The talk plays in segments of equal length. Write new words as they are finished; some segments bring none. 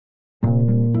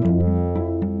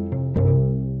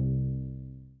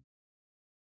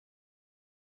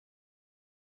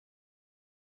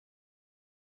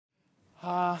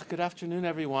Good afternoon,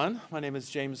 everyone. My name is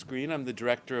James Green. I'm the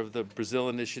director of the Brazil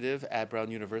Initiative at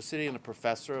Brown University and a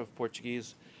professor of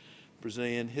Portuguese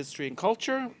Brazilian history and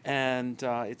culture. And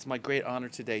it's my great honor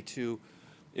today to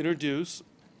introduce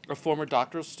a former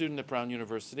doctoral student at Brown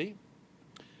University.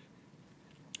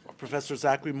 Professor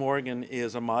Zachary Morgan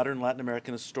is a modern Latin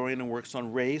American historian and works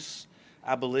on race,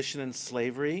 abolition, and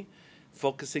slavery,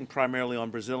 focusing primarily on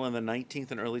Brazil in the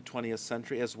 19th and early 20th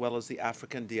century, as well as the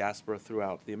African diaspora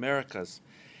throughout the Americas.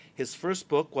 His first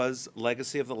book was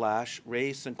Legacy of the Lash,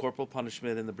 Race and Corporal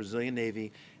Punishment in the Brazilian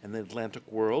Navy and the Atlantic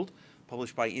World,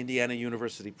 published by Indiana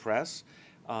University Press.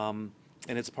 And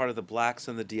it's part of the Blacks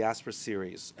and the Diaspora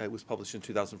series. It was published in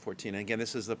 2014. And again,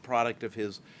 this is the product of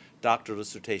his doctoral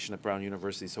dissertation at Brown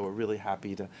University, so we're really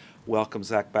happy to welcome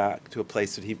Zach back to a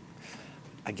place that he,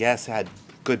 I guess, had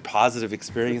good positive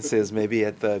experiences, maybe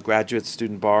at the graduate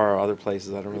student bar or other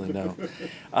places, I don't really know.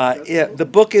 The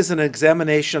book is an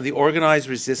examination of the organized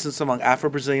resistance among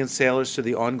Afro-Brazilian sailors to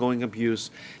the ongoing abuse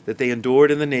that they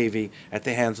endured in the Navy at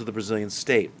the hands of the Brazilian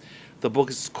state. The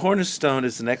book's cornerstone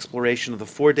is an exploration of the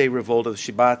four-day revolt of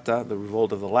Chibata, the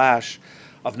revolt of the lash,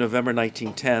 of November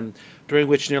 1910, during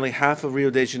which nearly half of Rio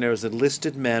de Janeiro's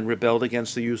enlisted men rebelled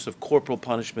against the use of corporal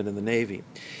punishment in the Navy.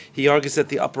 He argues that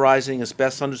the uprising is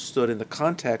best understood in the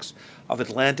context of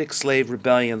Atlantic slave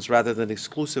rebellions rather than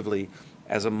exclusively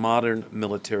as a modern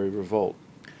military revolt.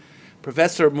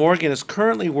 Professor Morgan is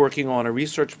currently working on a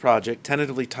research project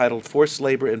tentatively titled Forced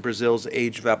Labor in Brazil's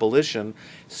Age of Abolition,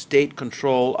 State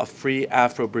Control of Free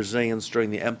Afro-Brazilians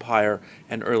During the Empire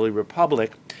and Early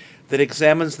Republic, that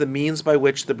examines the means by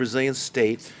which the Brazilian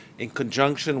state, in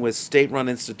conjunction with state-run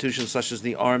institutions such as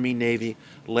the Army, Navy,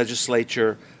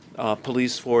 legislature,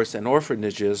 police force, and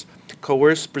orphanages,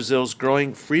 coerced Brazil's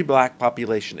growing free black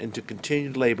population into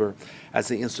continued labor as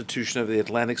the institution of the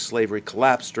Atlantic slavery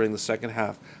collapsed during the second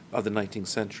half of the 19th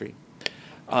century.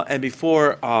 And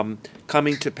before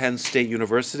coming to Penn State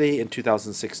University in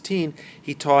 2016,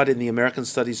 he taught in the American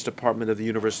Studies Department of the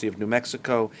University of New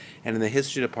Mexico and in the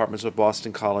History Departments of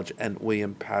Boston College and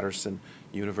William Patterson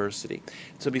University.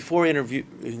 So before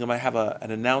interviewing him, I have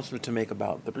an announcement to make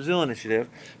about the Brazil Initiative.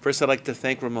 First, I'd like to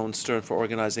thank Ramon Stern for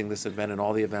organizing this event and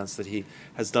all the events that he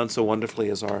has done so wonderfully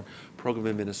as our program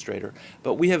administrator.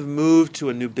 But we have moved to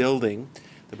a new building.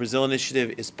 The Brazil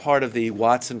Initiative is part of the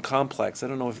Watson complex. I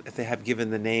don't know if they have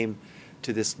given the name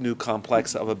to this new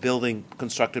complex of a building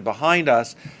constructed behind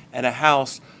us and a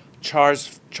house, Charles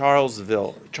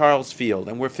Field.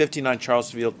 And we're 59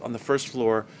 Charles Field on the first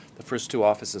floor, the first two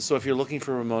offices. So if you're looking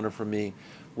for Ramon or for me,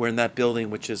 we're in that building,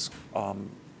 which is kind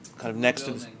of next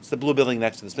to this, it's the blue building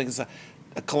next to this. It's a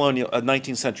colonial, a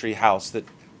 19th century house that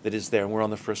is there, and we're on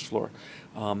the first floor.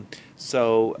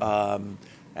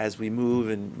 As we move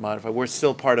and modify, we're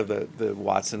still part of the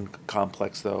Watson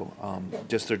complex, though.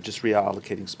 They're just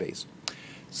reallocating space.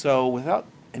 So without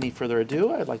any further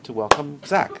ado, I'd like to welcome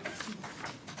Zach.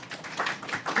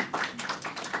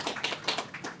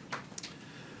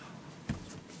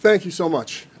 Thank you so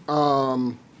much. Let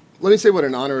me say what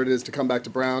an honor it is to come back to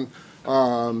Brown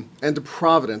and to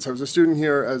Providence. I was a student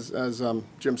here, as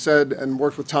Jim said, and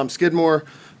worked with Tom Skidmore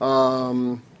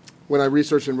when I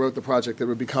researched and wrote the project that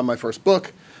would become my first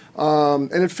book.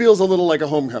 And it feels a little like a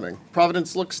homecoming.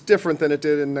 Providence looks different than it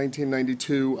did in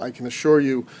 1992, I can assure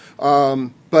you.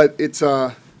 But it's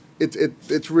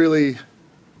really,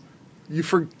 you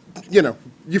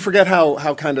forget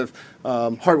how kind of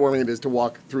heartwarming it is to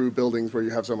walk through buildings where you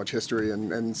have so much history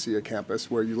and see a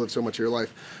campus where you live so much of your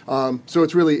life. So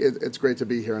it's great to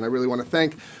be here, and I really want to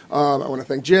thank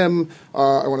Jim.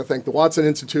 I want to thank the Watson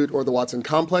Institute, or the Watson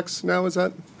Complex now, is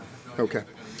that? Okay.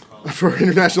 For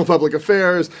International Public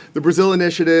Affairs, the Brazil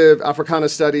Initiative, Africana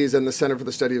Studies, and the Center for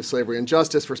the Study of Slavery and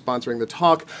Justice for sponsoring the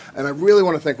talk. And I really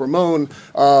want to thank Ramon,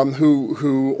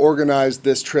 who organized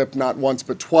this trip not once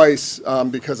but twice,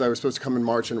 because I was supposed to come in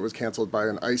March and it was canceled by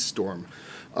an ice storm.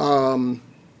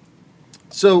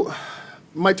 So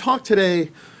my talk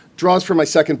today draws from my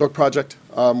second book project,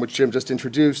 which Jim just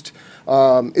introduced.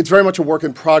 It's very much a work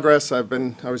in progress. I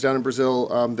was down in Brazil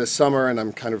this summer, and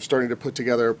I'm kind of starting to put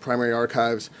together primary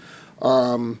archives.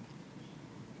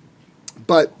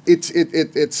 But it's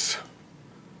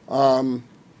a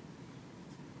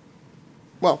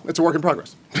work in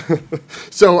progress.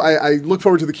 So I look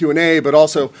forward to the Q&A, but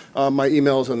also my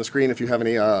email is on the screen if you have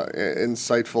any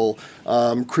insightful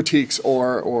critiques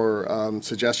or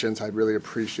suggestions. I'd really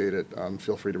appreciate it.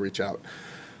 Feel free to reach out.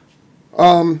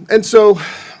 And so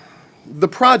the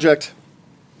project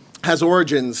has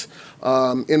origins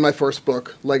in my first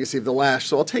book, Legacy of the Lash.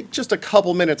 So I'll take just a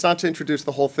couple minutes, not to introduce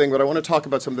the whole thing, but I want to talk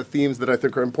about some of the themes that I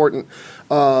think are important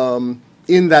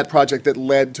in that project that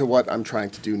led to what I'm trying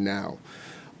to do now.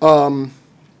 And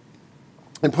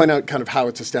point out kind of how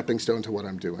it's a stepping stone to what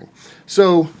I'm doing.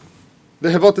 So, the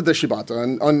Revolta de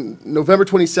Chibata. On November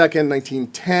 22nd,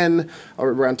 1910,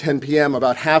 around 10 p.m.,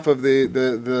 about half of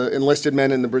the enlisted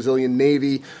men in the Brazilian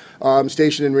Navy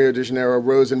stationed in Rio de Janeiro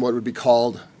rose in what would be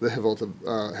called the Revolta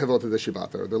de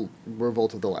Chibata, or the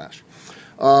Revolt of the Lash.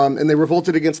 And they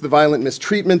revolted against the violent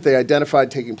mistreatment they identified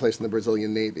taking place in the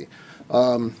Brazilian Navy.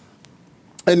 And,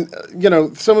 you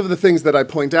know, some of the things that I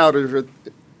point out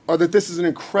are that this is an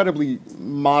incredibly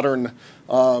modern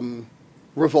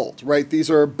revolt, right? These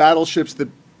are battleships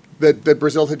that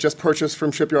Brazil had just purchased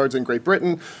from shipyards in Great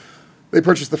Britain. They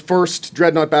purchased the first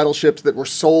dreadnought battleships that were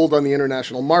sold on the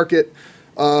international market.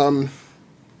 Two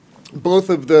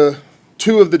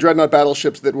of the dreadnought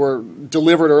battleships that were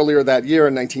delivered earlier that year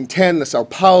in 1910, the Sao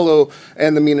Paulo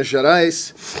and the Minas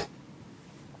Gerais,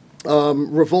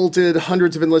 revolted.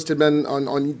 Hundreds of enlisted men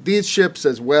on these ships,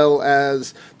 as well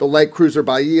as the light cruiser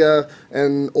Bahia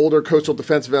and older coastal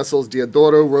defense vessels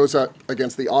Diodoro, rose up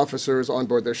against the officers on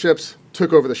board their ships,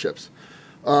 took over the ships.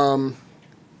 The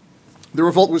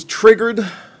revolt was triggered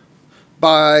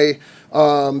by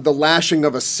the lashing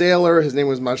of a sailor. His name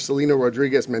was Marcelino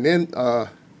Rodrigues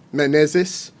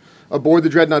Menezes, aboard the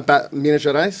dreadnought Minas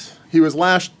Gerais. He was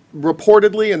lashed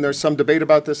reportedly, and there's some debate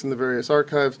about this in the various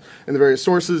archives and the various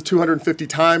sources, 250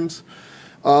 times.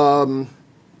 When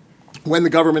the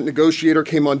government negotiator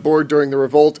came on board during the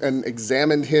revolt and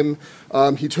examined him,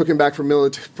 he took him back for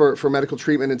medical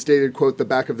treatment and stated, quote, "The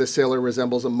back of this sailor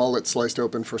resembles a mullet sliced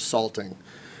open for salting."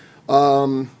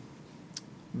 The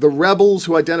rebels,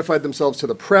 who identified themselves to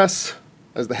the press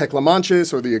as the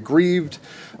Reclamantes, or the aggrieved,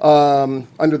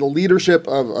 under the leadership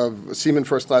of Seaman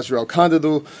First Class João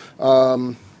Cândido,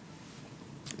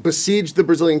 besieged the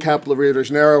Brazilian capital of Rio de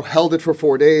Janeiro, held it for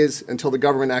 4 days until the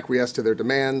government acquiesced to their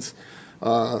demands.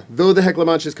 Though the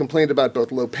Reclamantes complained about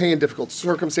both low pay and difficult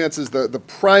circumstances, the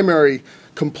primary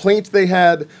complaint they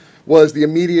had was the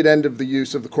immediate end of the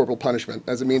use of the corporal punishment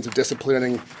as a means of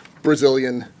disciplining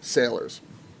Brazilian sailors.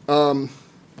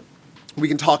 We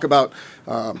can talk about,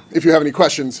 if you have any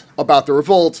questions about the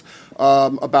revolt,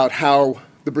 about how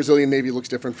the Brazilian Navy looks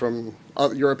different from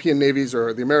European navies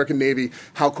or the American Navy,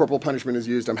 how corporal punishment is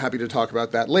used. I'm happy to talk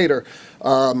about that later.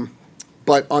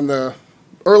 But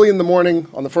early in the morning,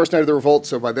 on the first night of the revolt,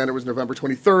 so by then it was November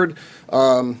 23rd,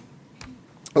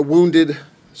 a wounded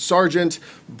sergeant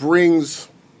brings,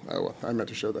 I meant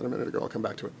to show that a minute ago, I'll come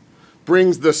back to it,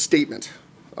 brings the statement,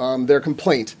 their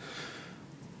complaint.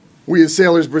 "We as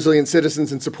sailors, Brazilian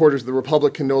citizens, and supporters of the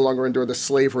Republic can no longer endure the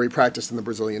slavery practiced in the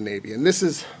Brazilian Navy." And this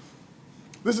is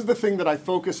the thing that I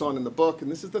focus on in the book,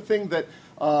 and this is the thing that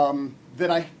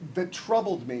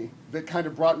troubled me, that kind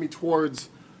of brought me towards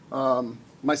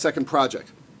my second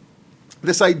project.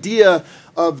 This idea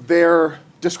of their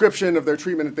description of their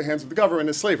treatment at the hands of the government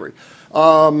as slavery.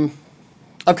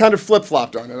 I've kind of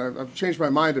flip-flopped on it. I've changed my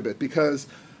mind a bit because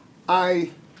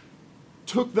I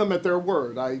took them at their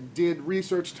word. I did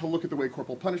research to look at the way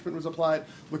corporal punishment was applied,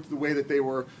 looked at the way that they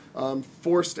were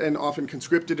forced and often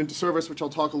conscripted into service, which I'll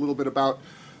talk a little bit about.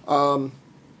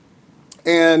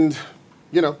 And,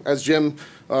 you know, as Jim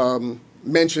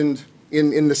mentioned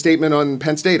in the statement on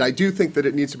Penn State, I do think that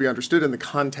it needs to be understood in the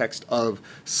context of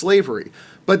slavery.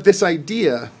 But this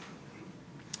idea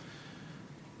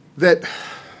that,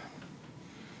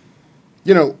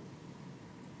 you know,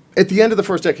 at the end of the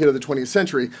first decade of the 20th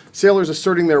century, sailors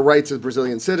asserting their rights as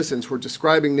Brazilian citizens who are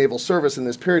describing naval service in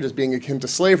this period as being akin to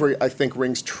slavery, I think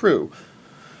rings true.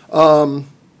 Throughout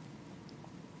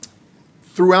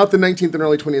the 19th and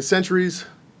early 20th centuries,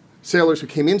 sailors who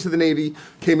came into the Navy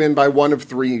came in by one of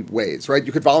three ways, right?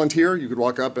 You could volunteer. You could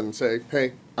walk up and say,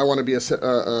 "Hey, I want to be a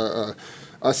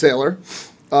sailor."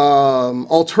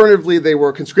 Alternatively, they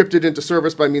were conscripted into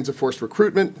service by means of forced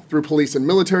recruitment through police and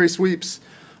military sweeps.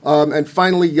 And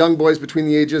finally, young boys between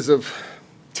the ages of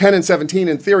 10 and 17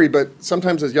 in theory, but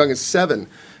sometimes as young as 7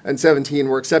 and 17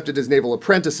 were accepted as naval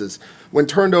apprentices. When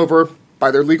turned over by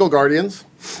their legal guardians,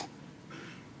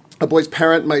 a boy's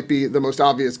parent might be the most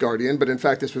obvious guardian, but in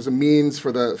fact this was a means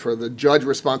for the judge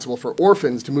responsible for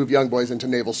orphans to move young boys into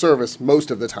naval service most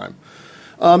of the time.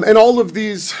 And all of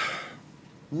these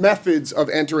methods of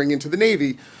entering into the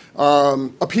Navy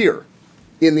appear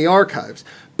in the archives,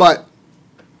 but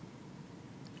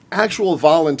actual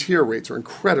volunteer rates are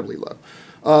incredibly low.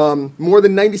 More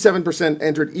than 97%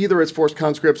 entered either as forced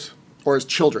conscripts or as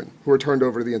children who were turned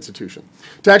over to the institution.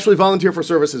 To actually volunteer for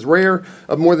service is rare.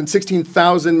 Of more than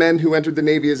 16,000 men who entered the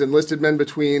Navy as enlisted men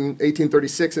between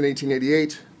 1836 and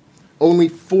 1888, only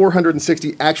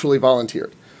 460 actually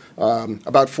volunteered,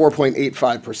 about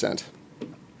 4.85%.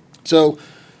 So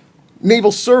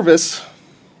Naval service,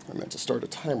 I meant to start a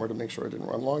timer to make sure I didn't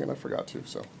run long, and I forgot to,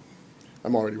 so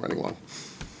I'm already running long.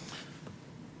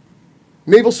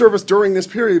 Naval service during this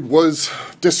period was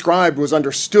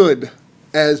understood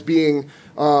as being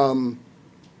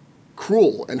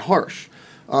cruel and harsh.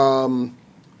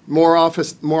 More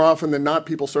often than not,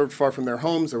 people served far from their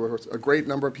homes. There were a great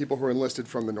number of people who were enlisted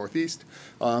from the Northeast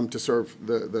to serve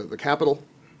the capital.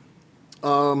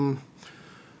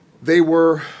 They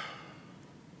were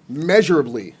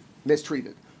measurably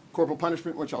mistreated. Corporal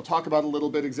punishment, which I'll talk about a little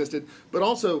bit, existed, but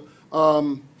also,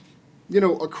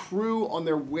 a crew on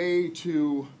their way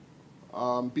to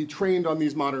be trained on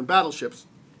these modern battleships.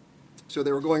 So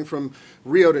they were going from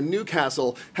Rio to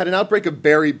Newcastle, had an outbreak of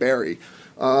beriberi,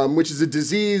 which is a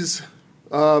disease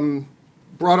brought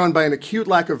on by an acute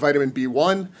lack of vitamin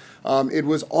B1. It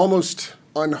was almost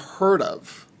unheard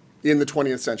of in the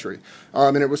 20th century,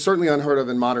 and it was certainly unheard of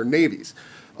in modern navies.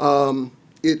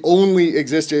 It only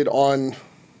existed on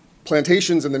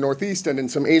plantations in the Northeast and in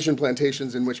some Asian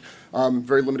plantations in which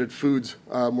very limited foods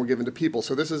were given to people.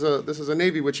 So this is a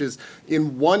navy which is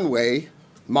in one way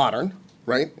modern,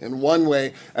 right? In one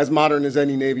way as modern as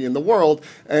any navy in the world,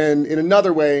 and in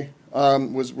another way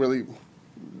was really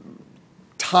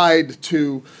tied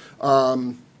to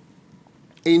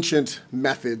ancient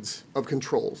methods of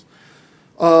controls.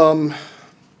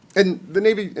 And the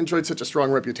Navy enjoyed such a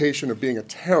strong reputation of being a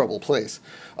terrible place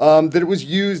that it was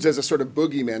used as a sort of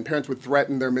boogeyman. Parents would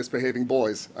threaten their misbehaving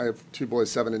boys. I have two boys,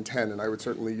 7 and 10, and I would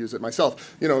certainly use it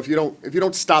myself. If you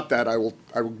don't stop that, I will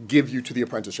give you to the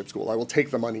apprenticeship school. I will take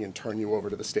the money and turn you over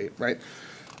to the state. Right?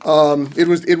 It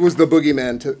was the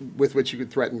boogeyman with which you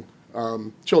could threaten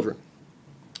children.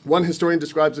 One historian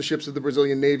describes the ships of the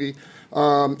Brazilian Navy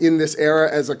in this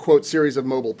era as a, quote, series of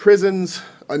mobile prisons.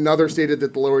 Another stated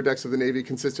that the lower decks of the Navy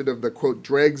consisted of the, quote,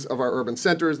 dregs of our urban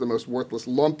centers, the most worthless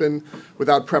lumpen,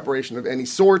 without preparation of any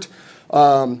sort,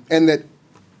 and that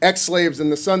ex-slaves and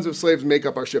the sons of slaves make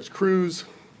up our ship's crews.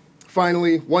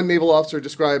 Finally, one naval officer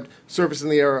described service in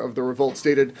the era of the revolt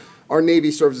stated, our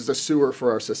Navy serves as a sewer for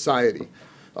our society.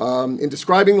 In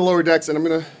describing the lower decks, and I'm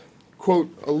going to quote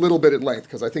a little bit at length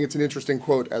because I think it's an interesting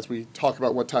quote as we talk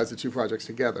about what ties the two projects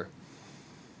together.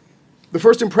 The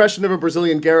first impression of a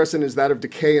Brazilian garrison is that of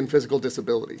decay and physical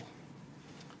disability.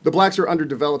 The blacks are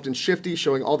underdeveloped and shifty,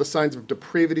 showing all the signs of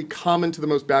depravity common to the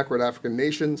most backward African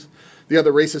nations. The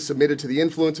other races submitted to the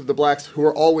influence of the blacks, who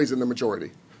are always in the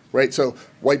majority, right? So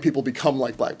white people become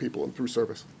like black people and through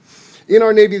service. In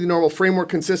our Navy, the normal framework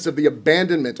consists of the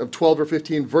abandonment of 12 or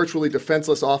 15 virtually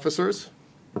defenseless officers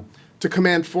to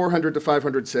command 400 to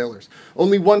 500 sailors.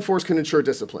 Only one force can ensure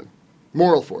discipline,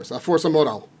 moral force, a força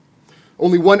moral.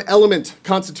 Only one element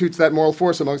constitutes that moral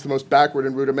force amongst the most backward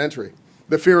and rudimentary,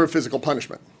 the fear of physical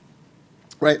punishment,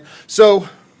 right? So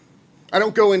I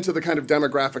don't go into the kind of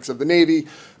demographics of the Navy.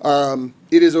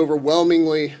 It is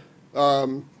overwhelmingly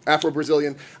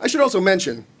Afro-Brazilian. I should also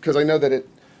mention, because I know that it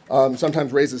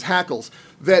sometimes raises hackles,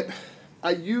 that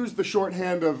I use the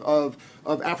shorthand of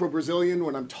Afro-Brazilian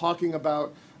when I'm talking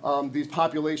about these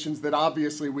populations that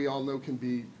obviously we all know can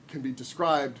be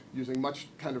described using much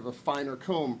kind of a finer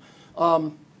comb.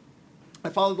 I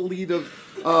follow the lead of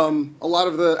a lot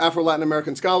of the Afro-Latin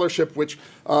American scholarship, which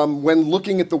when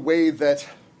looking at the way that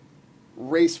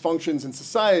race functions in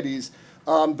societies,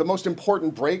 the most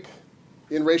important break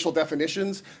in racial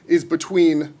definitions is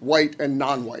between white and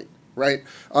non-white, right?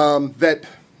 That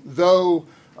though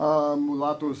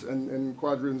mulattoes and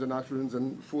quadroons and octoroons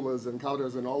and fulas and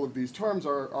caudas and all of these terms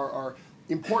are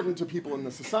important to people in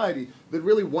the society, that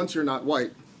really once you're not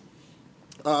white,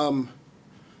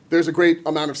 there's a great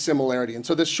amount of similarity. And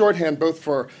so this shorthand, both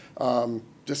for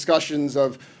discussions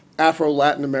of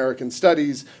Afro-Latin American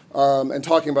studies and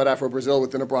talking about Afro-Brazil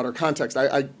within a broader context,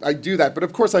 I do that. But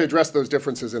of course I address those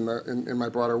differences in my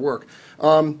broader work.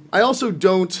 I also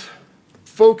don't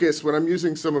focus, when I'm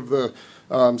using some of the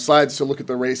slides to look at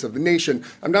the race of the nation,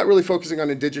 I'm not really focusing on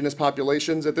indigenous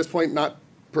populations at this point, not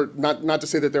to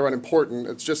say that they're unimportant.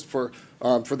 It's just for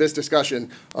this discussion,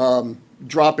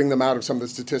 dropping them out of some of the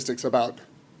statistics about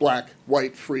black,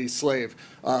 white, free, slave,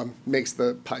 makes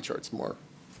the pie charts more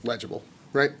legible,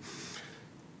 right?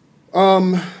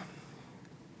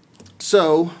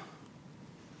 So,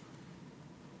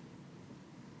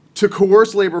 to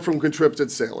coerce labor from conscripted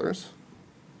sailors,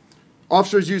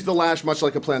 officers use the lash much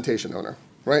like a plantation owner,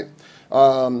 right?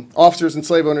 Officers and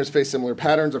slave owners face similar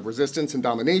patterns of resistance and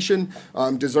domination.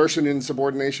 Desertion and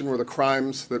insubordination were the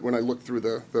crimes that, when I looked through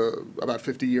the about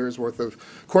 50 years worth of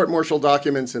court-martial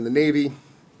documents in the Navy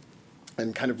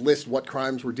and kind of list what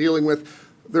crimes we're dealing with,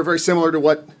 they're very similar to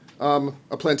what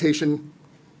a plantation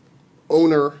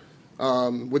owner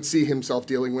would see himself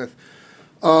dealing with.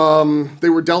 They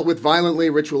were dealt with violently,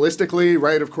 ritualistically,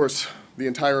 right? Of course, the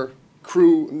entire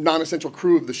crew, non-essential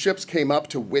crew of the ships came up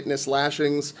to witness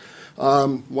lashings,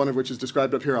 one of which is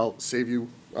described up here. I'll save you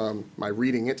my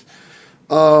reading it.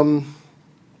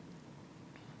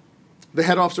 The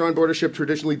head officer on board a ship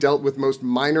traditionally dealt with most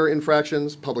minor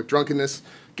infractions: public drunkenness,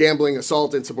 gambling,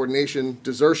 assault, insubordination,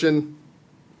 desertion,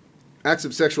 acts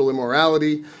of sexual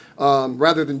immorality.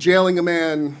 Rather than jailing a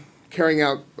man, carrying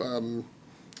out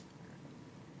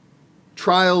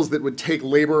trials that would take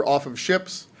labor off of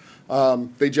ships,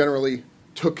 they generally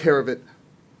took care of it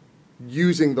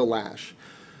using the lash.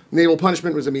 Naval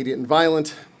punishment was immediate and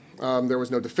violent. There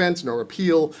was no defense, no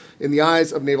appeal. In the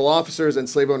eyes of naval officers and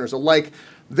slave owners alike,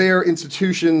 their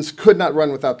institutions could not run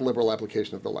without the liberal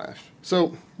application of the lash.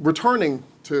 So, returning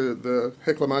to the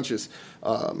Hicklamanchus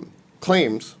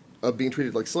claims of being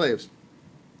treated like slaves,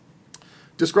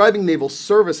 describing naval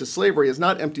service as slavery is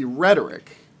not empty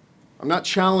rhetoric. I'm not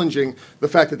challenging the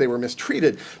fact that they were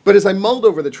mistreated, but as I mulled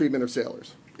over the treatment of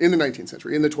sailors in the 19th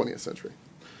century, in the 20th century,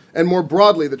 and more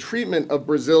broadly, the treatment of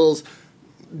Brazil's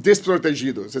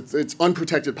desprotegidos, it's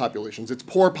unprotected populations, it's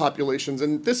poor populations,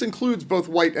 and this includes both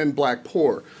white and black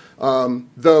poor,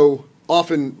 though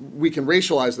often we can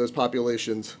racialize those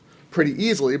populations pretty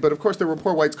easily, but of course there were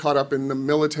poor whites caught up in the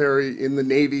military, in the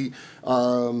Navy,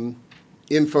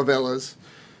 in favelas.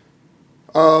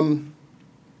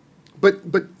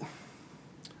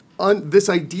 This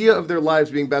idea of their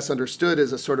lives being best understood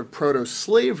as a sort of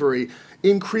proto-slavery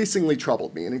increasingly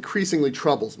troubled me and increasingly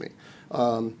troubles me.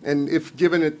 And if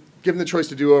given the choice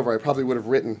to do over, I probably would have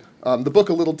written the book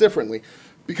a little differently,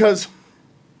 because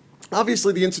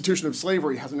obviously the institution of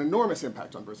slavery has an enormous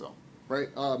impact on Brazil, right?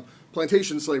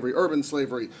 Plantation slavery, urban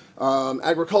slavery,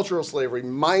 agricultural slavery,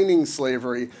 mining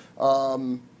slavery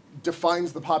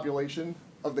defines the population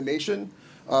of the nation.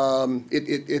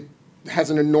 It has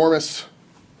an enormous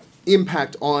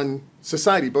impact on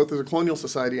society, both as a colonial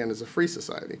society and as a free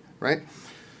society, right?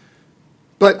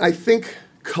 But I think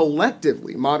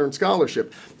collectively, modern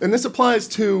scholarship, and this applies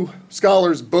to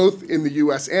scholars both in the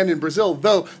US and in Brazil,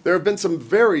 though there have been some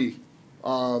very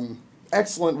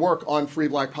excellent work on free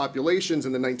black populations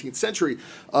in the 19th century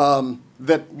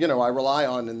that I rely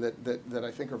on and that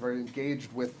I think are very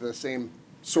engaged with the same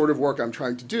sort of work I'm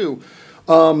trying to do.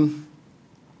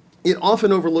 It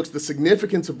often overlooks the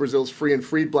significance of Brazil's free and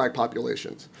freed black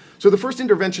populations. So the first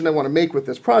intervention I want to make with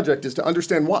this project is to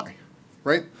understand why,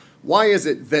 right? Why is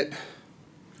it that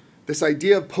this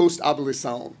idea of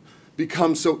post-abolition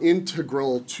becomes so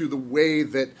integral to the way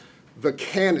that the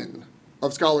canon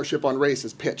of scholarship on race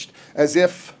is pitched, as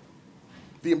if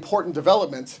the important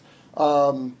developments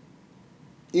in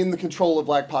the control of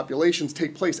black populations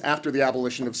take place after the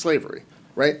abolition of slavery,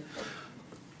 right?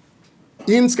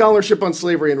 In scholarship on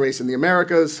slavery and race in the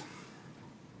Americas,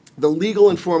 the legal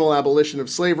and formal abolition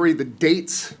of slavery, the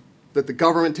dates that the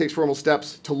government takes formal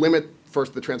steps to limit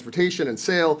first the transportation and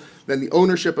sale, then the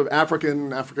ownership of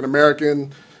African,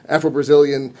 African-American,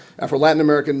 Afro-Brazilian, Afro-Latin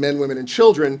American men, women, and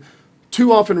children,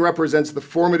 too often represents the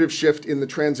formative shift in the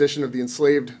transition of the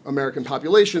enslaved American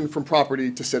population from property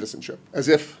to citizenship, as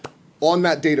if on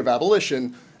that date of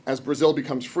abolition, as Brazil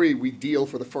becomes free, we deal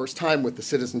for the first time with the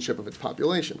citizenship of its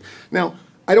population. Now,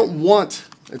 I don't want,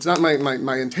 it's not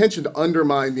my intention to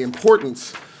undermine the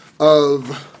importance of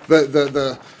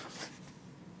the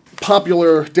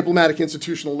popular diplomatic,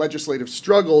 institutional, legislative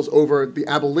struggles over the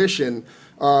abolition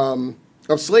of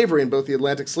slavery in both the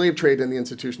Atlantic slave trade and the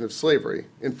institution of slavery,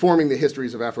 informing the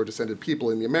histories of Afro-descended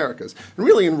people in the Americas, and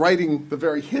really in writing the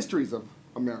very histories of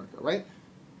America, right?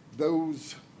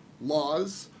 Those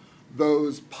laws,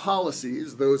 those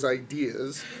policies, those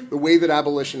ideas, the way that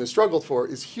abolition is struggled for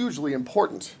is hugely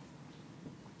important.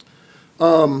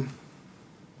 That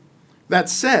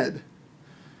said,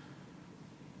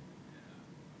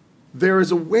 there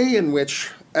is a way in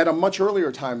which, at a much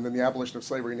earlier time than the abolition of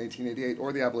slavery in 1888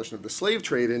 or the abolition of the slave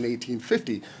trade in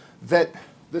 1850, that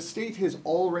the state has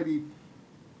already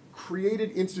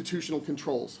created institutional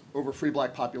controls over free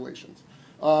black populations.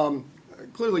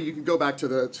 Clearly, you can go back to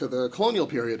the colonial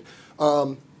period,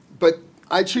 but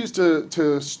I choose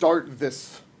to start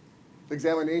this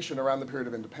examination around the period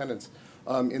of independence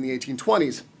in the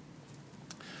 1820s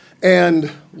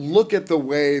and look at the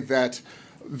way that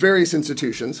various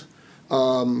institutions,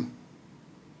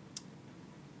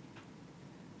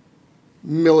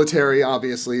 military,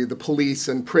 obviously, the police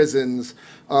and prisons,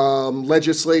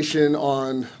 legislation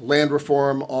on land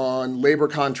reform, on labor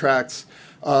contracts,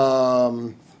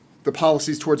 the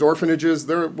policies towards orphanages.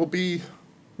 There will be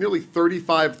nearly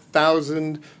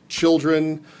 35,000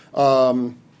 children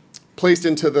placed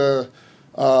into the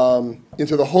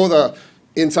Roda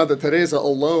in Santa Teresa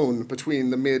alone, between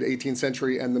the mid-18th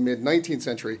century and the mid-19th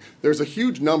century, there's a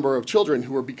huge number of children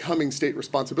who are becoming state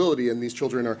responsibility, and these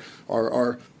children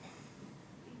are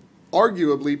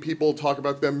arguably, people talk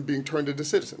about them being turned into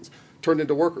citizens, turned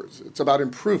into workers. It's about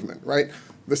improvement, right?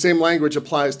 The same language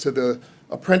applies to the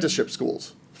apprenticeship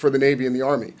schools for the Navy and the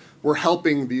Army. We're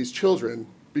helping these children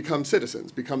become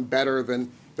citizens, become better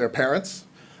than their parents,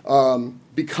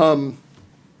 become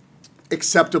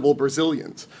acceptable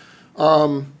Brazilians.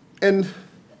 And in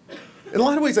a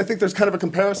lot of ways, I think there's kind of a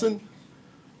comparison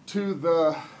to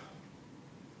the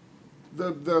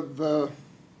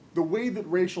way that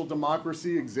racial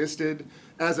democracy existed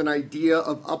as an idea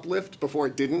of uplift before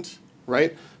it didn't,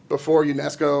 right? Before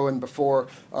UNESCO and before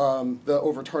the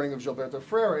overturning of Gilberto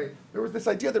Freire, there was this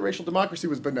idea that racial democracy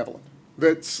was benevolent,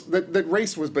 that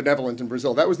race was benevolent in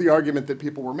Brazil. That was the argument that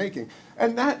people were making.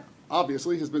 And that,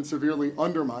 obviously, has been severely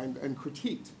undermined and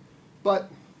critiqued. But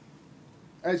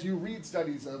as you read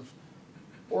studies of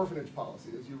orphanage policy,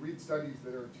 as you read studies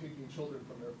that are taking children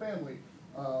from their family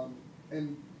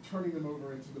and turning them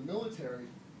over into the military,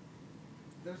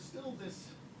 there's still this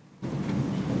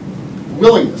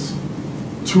willingness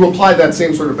to apply that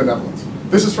same sort of benevolence.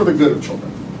 This is for the good of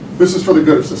children. This is for the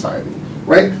good of society,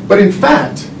 right? But in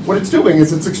fact, what it's doing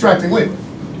is it's extracting labor.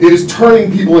 It is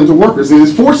turning people into workers. It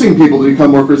is forcing people to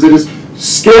become workers. It is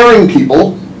scaring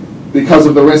people because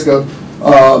of the risk of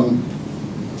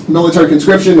military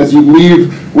conscription as you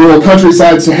leave rural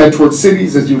countrysides to head towards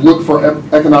cities, as you look for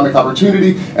economic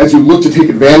opportunity, as you look to take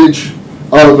advantage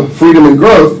of freedom and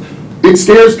growth. It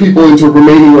scares people into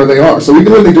remaining where they are. So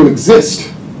even when they don't exist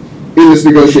in this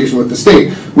negotiation with the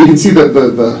state, we can see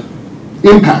the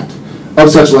impact of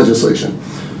such legislation.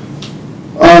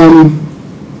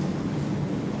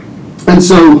 And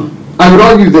so I would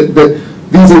argue that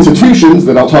these institutions,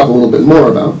 that I'll talk a little bit more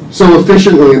about, so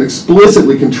efficiently and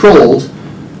explicitly controlled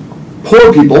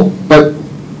poor people, but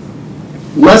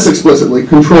less explicitly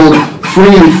controlled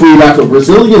free and freed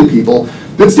Afro-Brazilian people,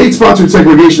 that state-sponsored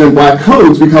segregation and black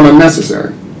codes become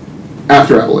unnecessary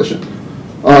after abolition.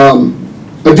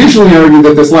 Additionally, I argue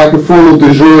that this lack of formal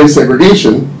de jure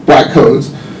segregation, black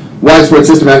codes, widespread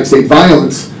systematic state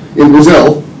violence in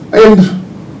Brazil, and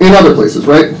in other places,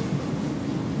 right?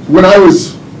 When I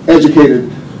was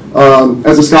educated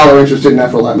as a scholar interested in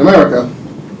Afro-Latin America,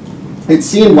 it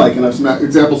seemed like, and I have some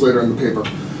examples later in the paper,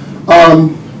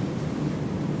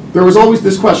 there was always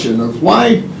this question of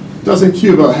why doesn't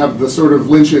Cuba have the sort of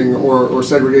lynching or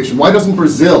segregation? Why doesn't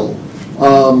Brazil?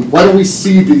 Why don't we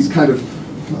see these kind of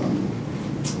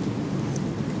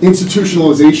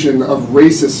institutionalization of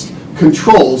racist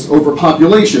controls over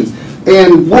populations?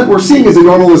 And what we're seeing is a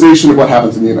normalization of what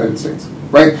happens in the United States,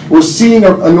 right? We're seeing a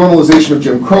normalization of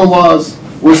Jim Crow laws.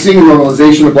 We're seeing a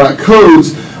normalization of black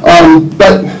codes.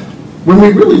 But when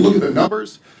we really look at the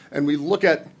numbers and we look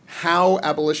at how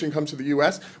abolition comes to the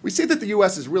U.S., we see that the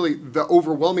U.S. is really the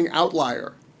overwhelming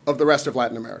outlier of the rest of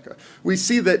Latin America. We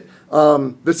see that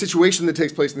the situation that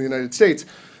takes place in the United States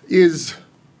is,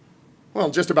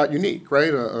 well, just about unique, right?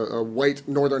 A white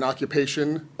northern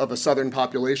occupation of a southern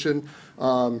population,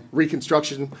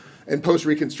 Reconstruction and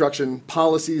post-Reconstruction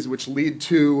policies which lead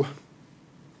to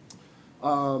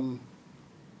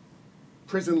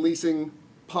prison leasing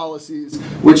policies,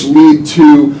 which lead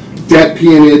to debt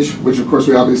peonage, which of course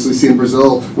we obviously see in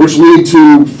Brazil, which lead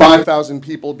to 5,000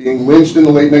 people being lynched in the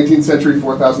late 19th century,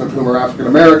 4,000 of whom are African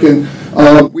American.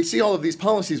 We see all of these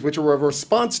policies which are a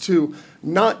response to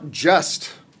not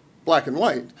just black and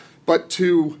white, but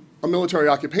to a military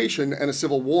occupation and a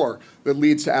civil war that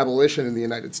leads to abolition in the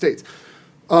United States.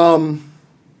 So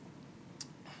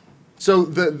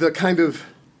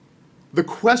the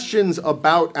questions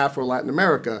about Afro-Latin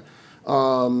America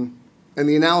and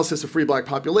the analysis of free black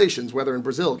populations, whether in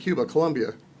Brazil, Cuba,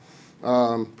 Colombia,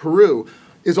 Peru,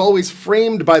 is always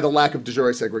framed by the lack of de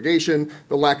jure segregation,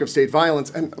 the lack of state violence,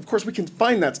 and of course we can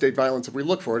find that state violence if we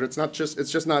look for it.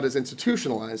 It's just not as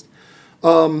institutionalized.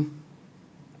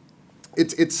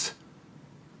 It's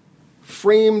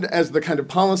framed as the kind of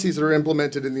policies that are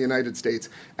implemented in the United States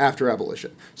after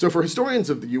abolition. So for historians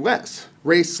of the US,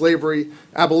 race, slavery,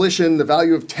 abolition, the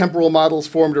value of temporal models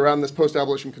formed around this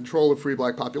post-abolition control of free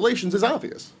black populations is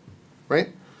obvious, right?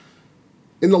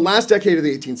 In the last decade of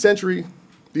the 18th century,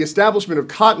 the establishment of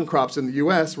cotton crops in the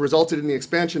US resulted in the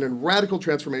expansion and radical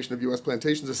transformation of US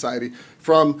plantation society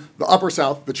from the upper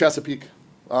South, the Chesapeake,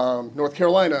 North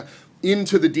Carolina,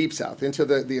 into the deep South, into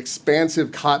the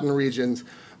expansive cotton regions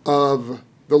of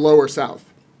the lower South.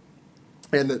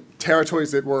 And the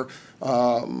territories that were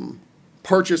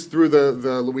purchase through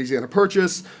the Louisiana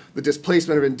Purchase, the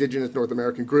displacement of indigenous North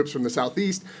American groups from the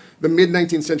Southeast, the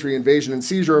mid-19th century invasion and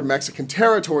seizure of Mexican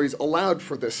territories allowed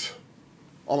for this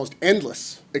almost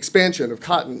endless expansion of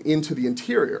cotton into the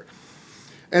interior.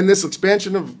 And this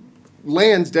expansion of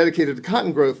lands dedicated to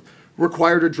cotton growth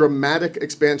required a dramatic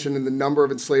expansion in the number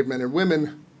of enslaved men and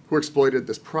women who exploited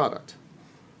this product.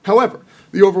 However,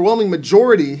 the overwhelming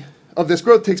majority of this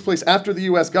growth takes place after the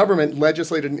U.S. government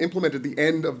legislated and implemented the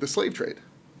end of the slave trade,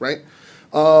 right,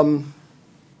 in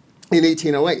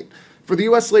 1808. For the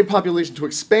U.S. slave population to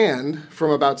expand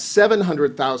from about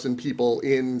 700,000 people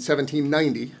in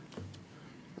 1790,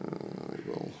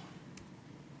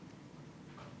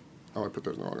 I put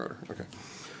those in the wrong order, okay,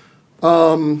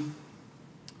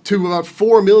 to about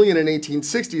 4 million in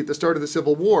 1860 at the start of the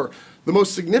Civil War, the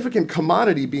most significant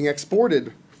commodity being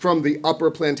exported from the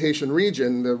upper plantation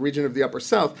region, the region of the Upper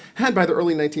South, had by the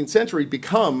early 19th century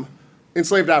become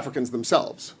enslaved Africans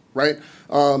themselves, right?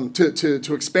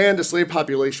 To expand a slave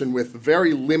population with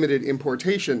very limited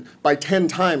importation by 10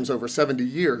 times over 70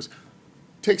 years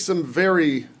takes some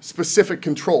very specific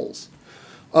controls.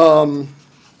 5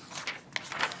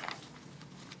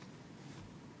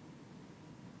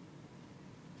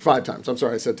 times, I'm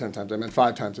sorry, I said 10 times, I meant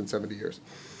 5 times in 70 years.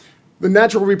 The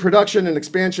natural reproduction and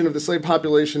expansion of the slave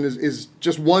population is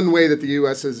just one way that the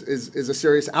U.S. is a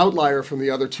serious outlier from the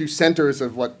other 2 centers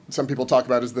of what some people talk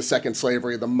about as the second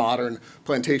slavery, the modern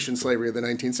plantation slavery of the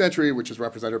 19th century, which is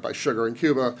represented by sugar in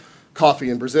Cuba, coffee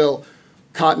in Brazil,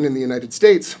 cotton in the United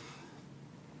States.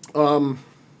 2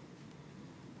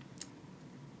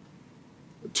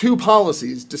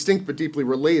 policies, distinct but deeply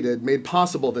related, made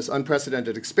possible this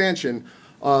unprecedented expansion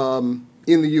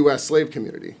in the U.S. slave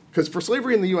community. Because for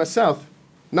slavery in the U.S. South,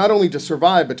 not only to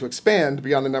survive, but to expand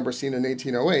beyond the number seen in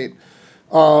 1808,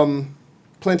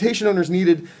 plantation owners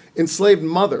needed enslaved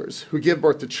mothers who give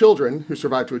birth to children who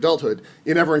survive to adulthood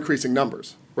in ever-increasing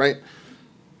numbers, right?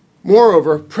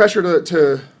 Moreover, pressure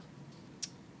to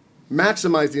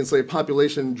maximize the enslaved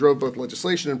population drove both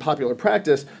legislation and popular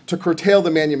practice to curtail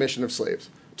the manumission of slaves,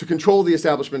 to control the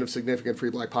establishment of significant free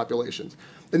black populations.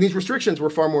 And these restrictions were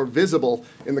far more visible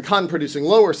in the cotton-producing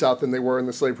lower South than they were in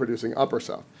the slave-producing upper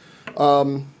South.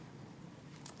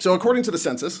 So according to the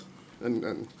census,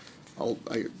 and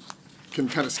I can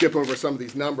kind of skip over some of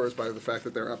these numbers by the fact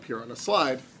that they're up here on a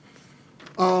slide.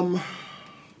 In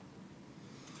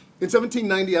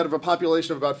 1790, out of a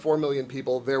population of about 4 million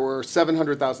people, there were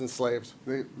 700,000 slaves.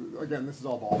 Again, this is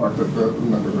all ballpark, the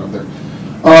numbers are up there.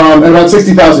 And about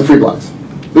 60,000 free blacks.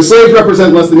 The slaves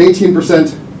represent less than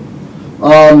 18%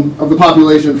 of the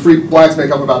population. Free blacks make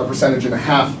up about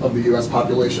 1.5% of the U.S.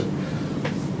 population.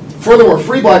 Furthermore,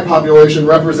 free black population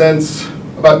represents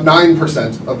about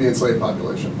 9% of the enslaved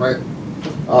population, right?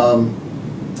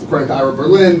 According to Ira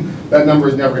Berlin, that number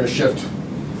is never going to shift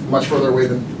much further away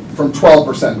than from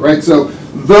 12%, right? So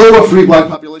though a free black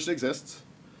population exists,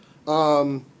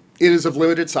 it is of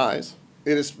limited size.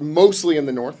 It is mostly in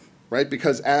the north, right?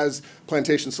 Because as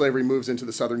plantation slavery moves into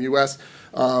the southern U.S.,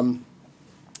 it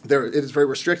is very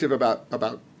restrictive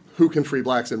about who can free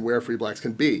blacks and where free blacks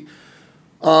can be.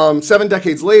 7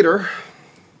 decades later,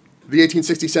 the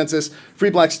 1860 census, free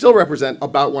blacks still represent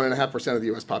about 1.5% of the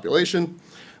U.S. population,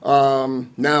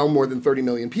 now more than 30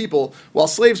 million people, while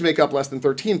slaves make up less than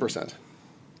 13%,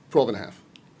 12.5%.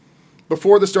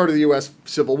 Before the start of the U.S.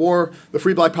 Civil War, the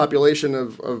free black population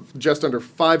of just under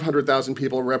 500,000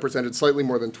 people represented slightly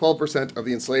more than 12% of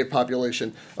the enslaved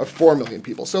population of 4 million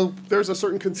people. So there's a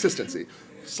certain consistency.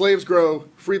 Slaves grow,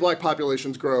 free black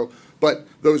populations grow, but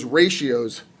those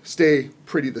ratios stay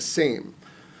pretty the same.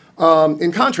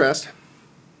 In contrast,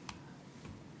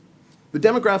 the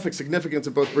demographic significance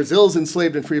of both Brazil's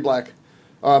enslaved and free black,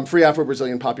 free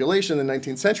Afro-Brazilian population in the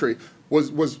 19th century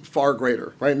was far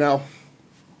greater. Right now,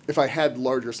 if I had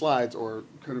larger slides or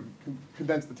could have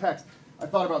condensed the text, I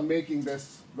thought about making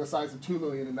this the size of 2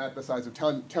 million and that the size of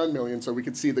 10 million so we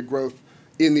could see the growth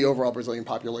in the overall Brazilian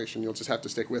population. You'll just have to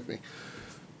stick with me.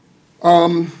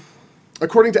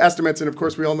 According to estimates, and of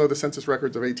course we all know the census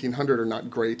records of 1800 are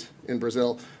not great in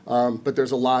Brazil, but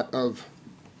there's a lot of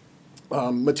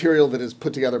material that is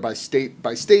put together by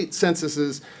state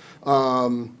censuses,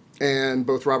 and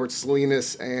both Robert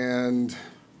Salinas and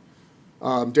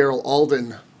Daryl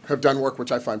Alden have done work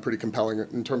which I find pretty compelling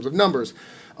in terms of numbers.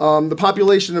 The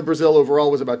population of Brazil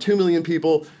overall was about 2 million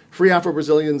people. Free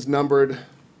Afro-Brazilians numbered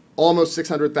almost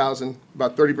 600,000,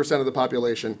 about 30% of the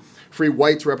population. Free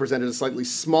whites represented a slightly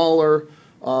smaller,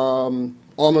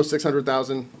 almost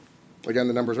 600,000. Again,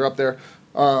 the numbers are up there.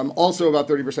 Also about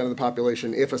 30% of the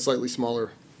population, if a slightly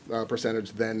smaller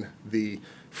percentage than the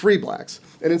free blacks.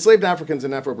 And enslaved Africans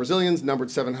and Afro-Brazilians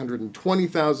numbered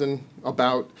 720,000,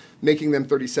 about, making them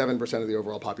 37% of the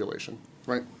overall population,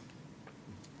 right?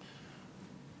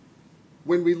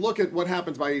 When we look at what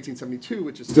happens by 1872,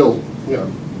 which is still,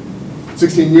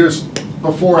 16 years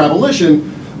before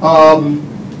abolition,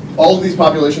 all of these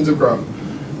populations have grown.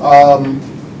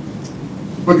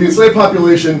 But the enslaved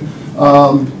population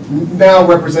now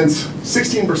represents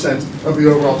 16% of the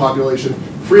overall population.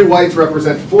 Free whites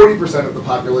represent 40% of the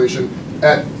population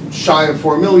at shy of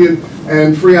 4 million,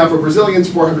 and free Afro-Brazilians,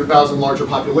 400,000 larger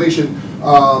population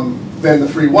than the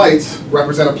free whites,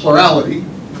 represent a plurality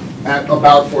at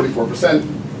about 44%,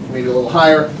 maybe a little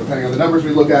higher, depending on the numbers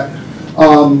we look at.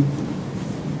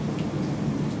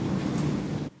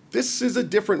 This is a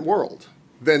different world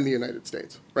than the United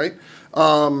States, right?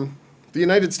 The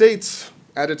United States,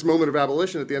 at its moment of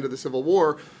abolition at the end of the Civil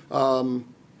War,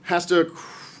 has to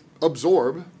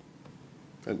absorb,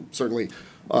 and certainly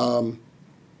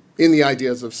in the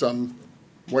ideas of some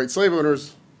white slave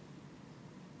owners,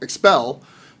 expel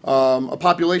a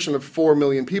population of 4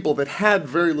 million people that had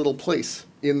very little place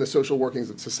in the social workings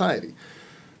of society.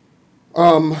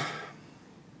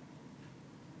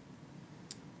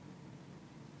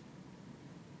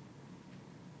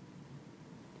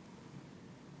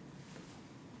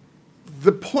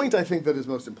 The point I think that is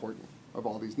most important of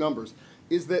all these numbers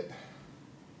is that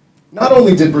not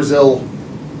only did Brazil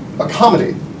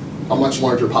accommodate a much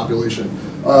larger population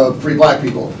of free black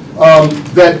people,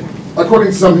 that according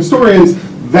to some historians,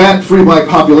 that free black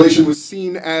population was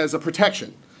seen as a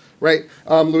protection, right?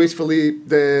 Luis Felipe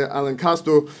de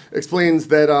Alencastro explains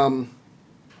that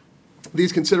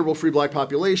these considerable free black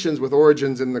populations with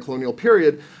origins in the colonial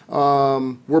period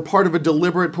were part of a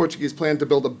deliberate Portuguese plan to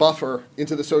build a buffer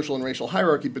into the social and racial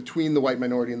hierarchy between the white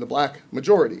minority and the black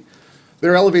majority.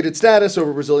 Their elevated status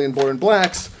over Brazilian-born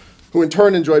blacks, who in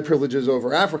turn enjoyed privileges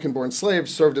over African-born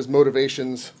slaves, served as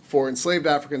motivations for enslaved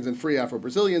Africans and free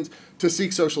Afro-Brazilians to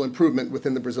seek social improvement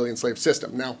within the Brazilian slave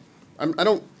system. Now, I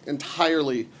don't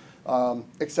entirely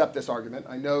accept this argument.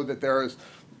 I know that there is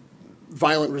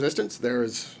violent resistance. There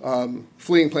is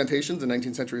fleeing plantations. The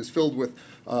 19th century is filled with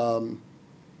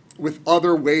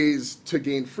other ways to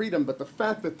gain freedom, but the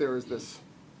fact that there is this,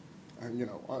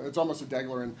 it's almost a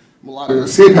Degler and mulatto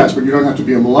escape hatch, but you don't have to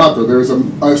be a mulatto. There is a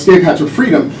escape hatch of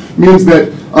freedom, means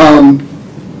that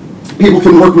people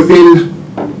can work within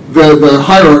the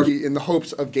hierarchy in the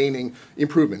hopes of gaining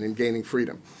improvement and gaining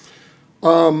freedom.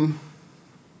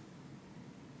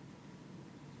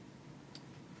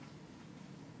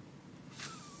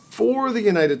 For the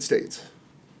United States,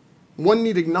 one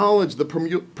need acknowledge the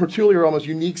peculiar, almost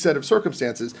unique set of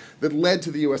circumstances that led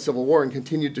to the U.S. Civil War and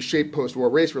continued to shape post-war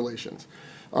race relations.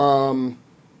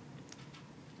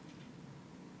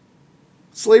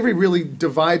 Slavery really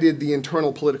divided the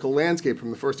internal political landscape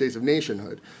from the first days of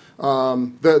nationhood.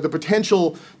 The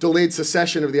potential delayed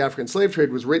cessation of the African slave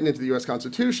trade was written into the U.S.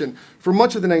 Constitution. For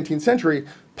much of the 19th century,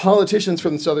 politicians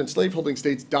from the southern slaveholding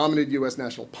states dominated U.S.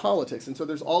 national politics. And so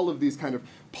there's all of these kind of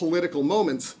political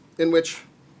moments in which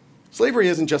slavery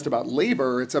isn't just about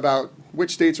labor, it's about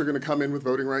which states are going to come in with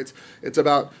voting rights. It's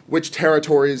about which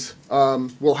territories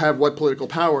will have what political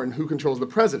power and who controls the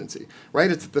presidency, right?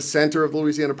 It's at the center of the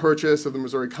Louisiana Purchase, of the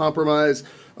Missouri Compromise,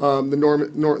 the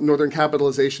northern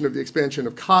capitalization of the expansion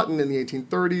of cotton in the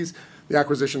 1830s, the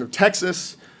acquisition of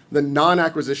Texas, the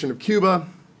non-acquisition of Cuba,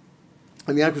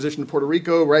 and the acquisition of Puerto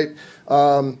Rico, right?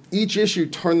 Each issue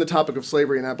turned the topic of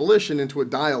slavery and abolition into a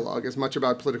dialogue as much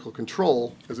about political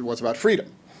control as it was about freedom.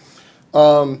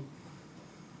 I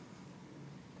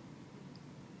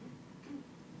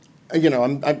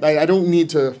don't need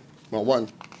to, well, one,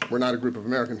 we're not a group of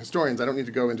American historians. I don't need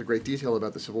to go into great detail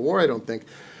about the Civil War, I don't think.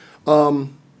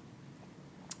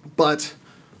 But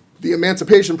the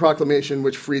Emancipation Proclamation,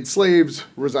 which freed slaves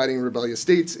residing in rebellious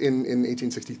states in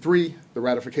 1863, the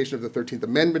ratification of the 13th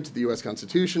Amendment to the U.S.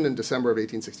 Constitution in December of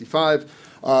 1865,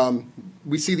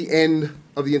 we see the end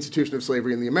of the institution of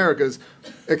slavery in the Americas,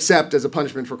 except as a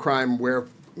punishment for crime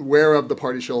whereof the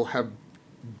party shall have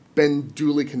been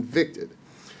duly convicted.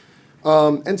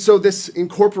 And so this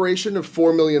incorporation of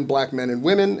 4 million black men and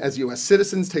women as U.S.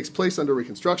 citizens takes place under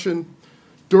Reconstruction,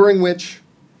 during which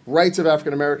rights of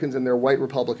African Americans and their white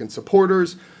Republican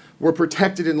supporters were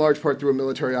protected in large part through a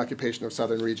military occupation of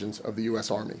southern regions of the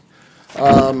U.S. Army.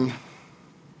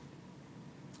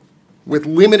 With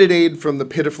limited aid from the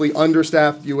pitifully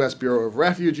understaffed U.S. Bureau of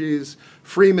Refugees,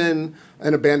 Freemen,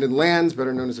 and Abandoned Lands,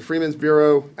 better known as the Freemen's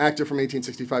Bureau, active from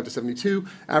 1865 to 72,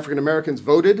 African Americans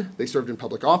voted, they served in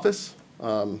public office,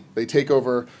 they take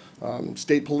over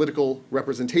state political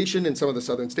representation in some of the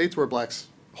southern states where blacks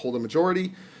hold a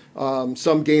majority.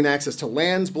 Some gain access to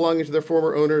lands belonging to their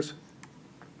former owners.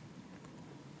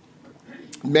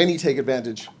 Many take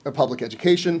advantage of public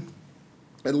education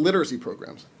and literacy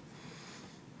programs.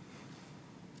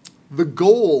 The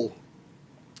goal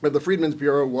of the Freedmen's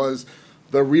Bureau was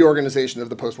the reorganization of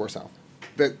the post-war South,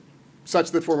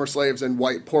 such that former slaves and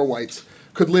poor whites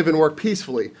could live and work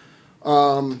peacefully.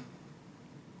 But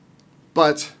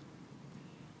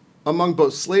among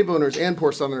both slave owners and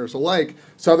poor Southerners alike,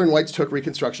 Southern whites took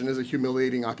Reconstruction as a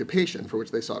humiliating occupation for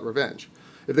which they sought revenge.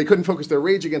 If they couldn't focus their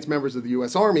rage against members of the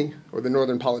U.S. Army or the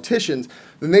Northern politicians,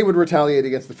 then they would retaliate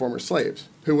against the former slaves,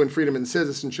 who, when freedom and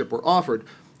citizenship were offered,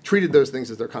 treated those things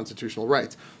as their constitutional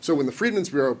rights. So when the Freedmen's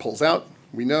Bureau pulls out,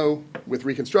 we know with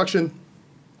Reconstruction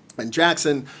and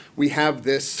Jackson, we have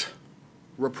this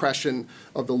repression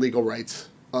of the legal rights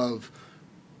of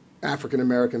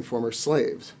African-American former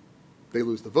slaves. They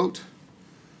lose the vote.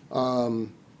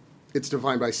 It's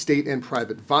defined by state and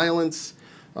private violence,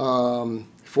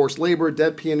 forced labor,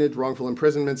 debt peonage, wrongful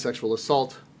imprisonment, sexual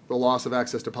assault, the loss of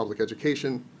access to public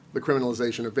education, the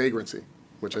criminalization of vagrancy,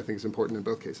 which I think is important in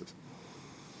both cases.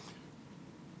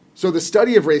 So the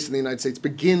study of race in the United States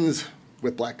begins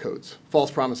with black codes, false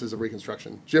promises of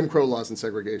Reconstruction, Jim Crow laws and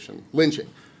segregation, lynching,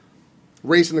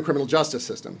 race in the criminal justice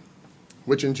system,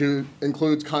 which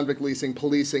includes convict leasing,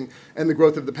 policing, and the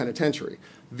growth of the penitentiary.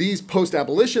 These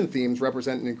post-abolition themes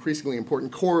represent an increasingly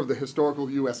important core of the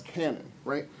historical U.S. canon,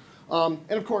 right?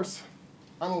 And of course,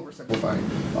 I'm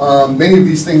oversimplifying. Many of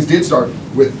these things did start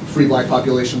with free black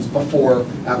populations before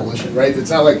abolition, right? It's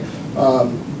not like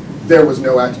there was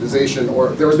no activization or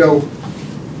there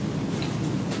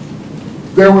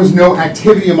was no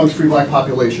activity amongst free black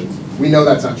populations. We know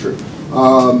that's not true.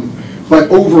 But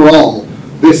overall,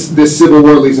 this Civil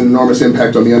War leaves an enormous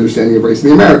impact on the understanding of race in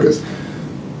the Americas.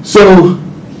 So,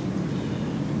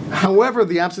 however,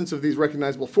 the absence of these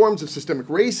recognizable forms of systemic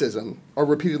racism are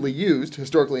repeatedly used,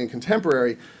 historically and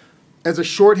contemporary, as a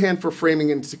shorthand for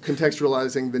framing and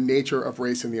contextualizing the nature of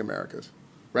race in the Americas,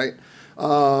 right?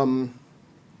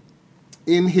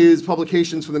 In his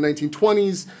publications from the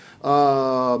 1920s,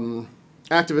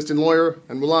 activist and lawyer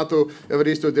and mulatto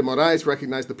Evaristo de Moraes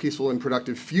recognized the peaceful and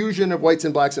productive fusion of whites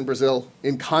and blacks in Brazil,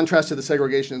 in contrast to the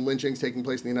segregation and lynchings taking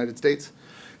place in the United States.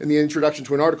 In the introduction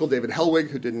to an article, David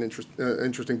Hellwig, who did an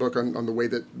interesting book on the way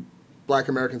that black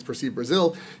Americans perceive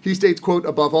Brazil, he states, quote,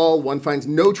 above all, one finds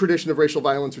no tradition of racial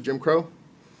violence or Jim Crow.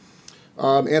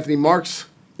 Anthony Marks,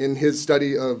 in his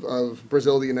study of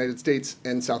Brazil, the United States,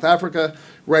 and South Africa,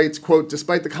 writes, quote,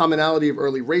 despite the commonality of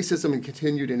early racism and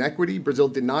continued inequity, Brazil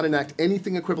did not enact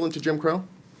anything equivalent to Jim Crow.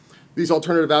 These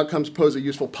alternative outcomes pose a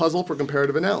useful puzzle for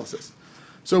comparative analysis.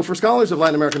 So for scholars of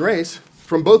Latin American race,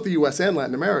 from both the US and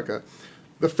Latin America,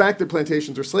 the fact that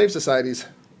plantations or slave societies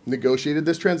negotiated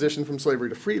this transition from slavery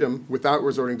to freedom without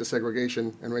resorting to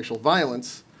segregation and racial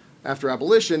violence after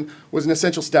abolition was an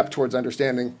essential step towards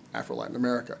understanding Afro-Latin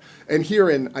America. And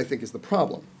herein, I think, is the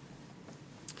problem.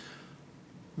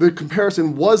 The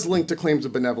comparison was linked to claims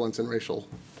of benevolence and racial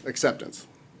acceptance.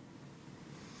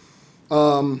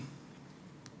 The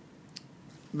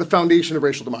foundation of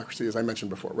racial democracy, as I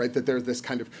mentioned before, right? That there's this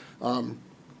kind of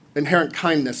inherent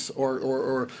kindness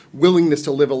or willingness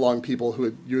to live along people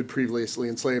who you had previously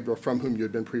enslaved or from whom you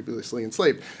had been previously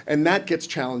enslaved. And that gets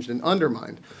challenged and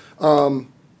undermined.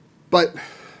 But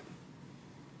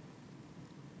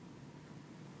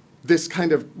this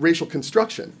kind of racial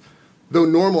construction, though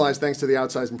normalized thanks to the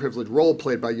outsized and privileged role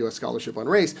played by U.S. scholarship on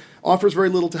race, offers very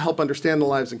little to help understand the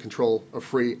lives and control of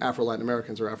free Afro-Latin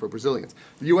Americans or Afro-Brazilians.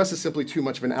 The U.S. is simply too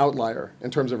much of an outlier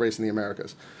in terms of race in the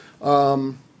Americas.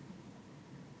 And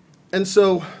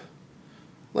so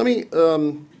let me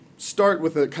start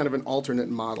with a kind of an alternate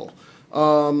model.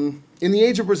 In the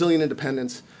age of Brazilian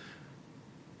independence,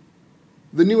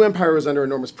 the new empire was under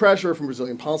enormous pressure from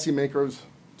Brazilian policymakers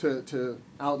to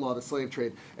outlaw the slave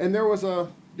trade. And there was a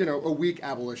weak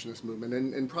abolitionist movement.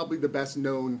 And probably the best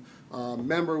known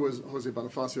member was José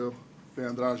Bonifácio de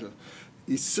Andrade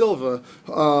e Silva,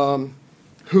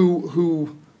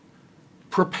 who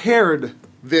prepared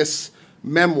this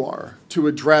memoir to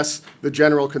address the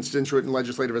General Constituent and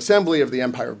Legislative Assembly of the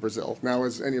Empire of Brazil. Now,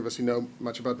 as any of us who know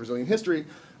much about Brazilian history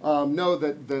know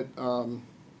that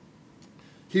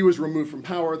he was removed from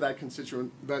power. That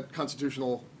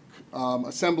constitutional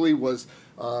assembly was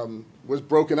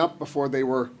broken up before they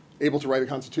were able to write a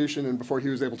constitution and before he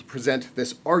was able to present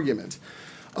this argument.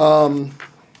 The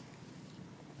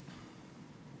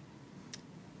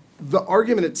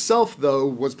argument itself, though,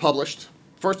 was published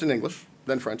first in English,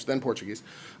 then French, then Portuguese,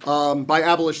 by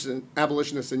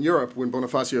abolitionists in Europe when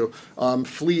Bonifacio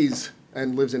flees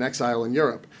and lives in exile in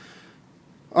Europe.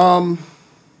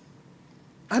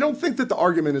 I don't think that the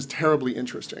argument is terribly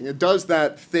interesting. It does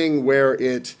that thing where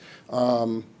it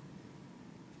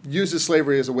uses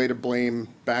slavery as a way to blame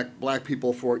black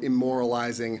people for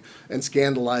immoralizing and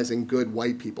scandalizing good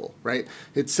white people, right?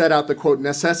 It set out the, quote,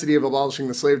 necessity of abolishing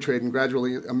the slave trade and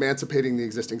gradually emancipating the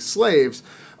existing slaves,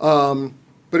 but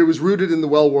it was rooted in the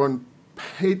well-worn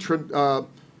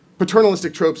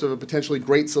paternalistic tropes of a potentially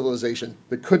great civilization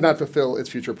that could not fulfill its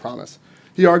future promise.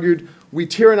 He argued, we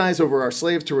tyrannize over our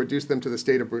slaves to reduce them to the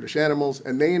state of brutish animals,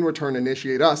 and they in return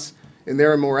initiate us in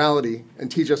their immorality and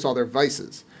teach us all their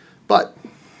vices. But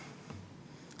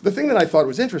the thing that I thought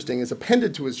was interesting is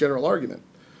appended to his general argument.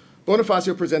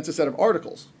 Bonifacio presents a set of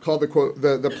articles called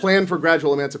the Plan for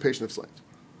Gradual Emancipation of Slaves.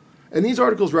 And these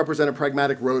articles represent a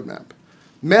pragmatic roadmap,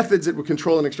 methods that would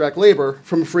control and extract labor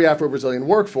from a free Afro-Brazilian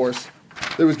workforce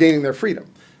that was gaining their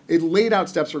freedom. It laid out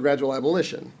steps for gradual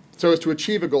abolition so as to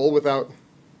achieve a goal without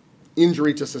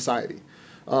injury to society.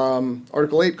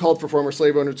 Article 8 called for former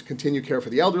slave owners to continue care for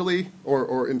the elderly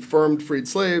or infirmed freed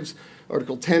slaves.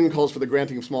 Article 10 calls for the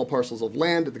granting of small parcels of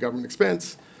land at the government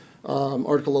expense.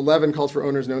 Article 11 calls for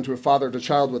owners known to have fathered a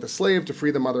child with a slave to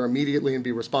free the mother immediately and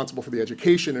be responsible for the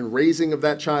education and raising of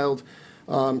that child.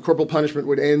 Corporal punishment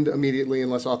would end immediately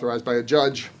unless authorized by a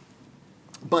judge.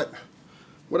 But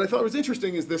what I thought was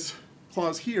interesting is this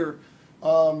clause here,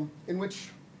 in which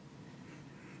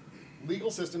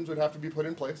legal systems would have to be put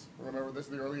in place. Remember, this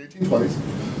is the early 1820s.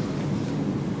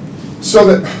 So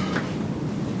that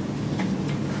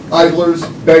idlers,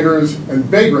 beggars, and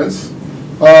vagrants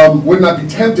would not be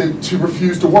tempted to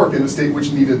refuse to work in a state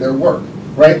which needed their work,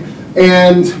 right?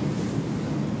 And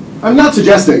I'm not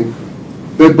suggesting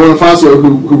that Bonifacio,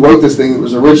 who wrote this thing that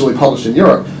was originally published in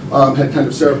Europe, had kind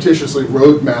of surreptitiously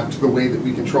road-mapped the way that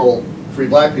we control free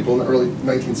black people in the early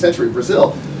 19th century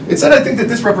Brazil. Instead, I think that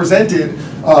this represented,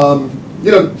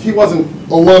 he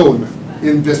wasn't alone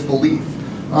in this belief.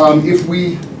 If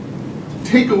we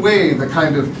take away the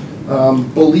kind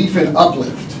of belief in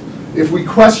uplift, if we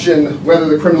question whether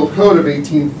the criminal code of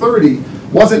 1830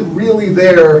 wasn't really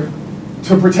there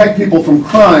to protect people from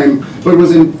crime, but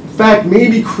was in fact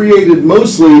maybe created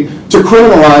mostly to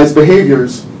criminalize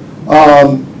behaviors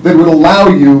that would allow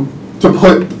you to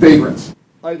put vagrants,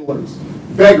 idlers,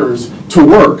 beggars to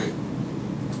work,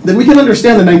 then we can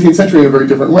understand the 19th century in a very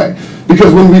different way.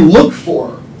 Because when we look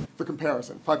for the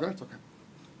comparison, 5 minutes? Okay.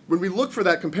 When we look for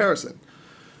that comparison,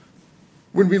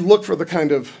 when we look for the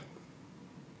kind of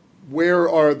where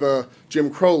are the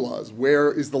Jim Crow laws,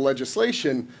 where is the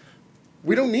legislation,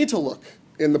 we don't need to look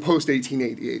in the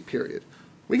post-1888 period.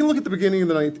 We can look at the beginning of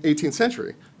the 19th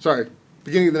century,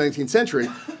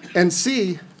 and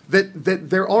see that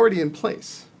they're already in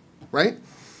place, right?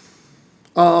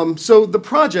 So the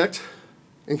project,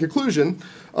 in conclusion,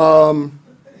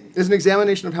 is an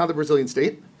examination of how the Brazilian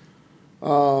state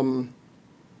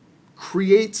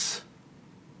creates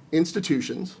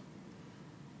institutions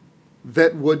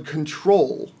that would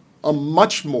control a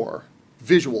much more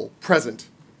visual, present,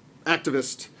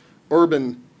 activist,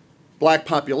 urban black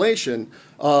population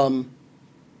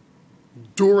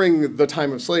during the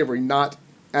time of slavery, not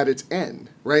at its end,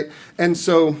 right? And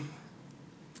so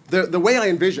the way I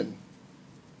envision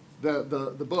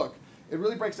the book, it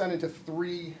really breaks down into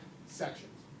 3 sections,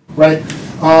 right?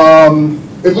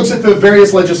 It looks at the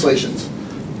various legislations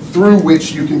through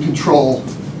which you can control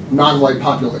non-white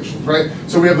populations, right?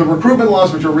 So we have the recruitment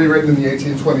laws, which are rewritten in the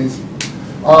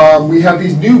 1820s. We have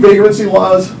these new vagrancy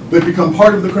laws that become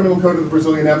part of the criminal code of the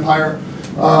Brazilian Empire.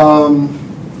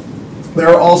 There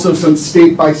are also some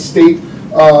state-by-state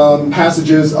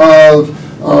passages of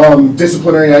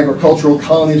disciplinary agricultural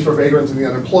colonies for vagrants and the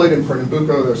unemployed in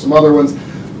Pernambuco. There are some other ones.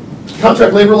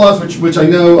 Contract labor laws, which I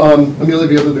know Amelia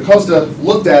Vieira da Costa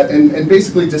looked at and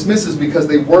basically dismisses because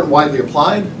they weren't widely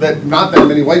applied, that not that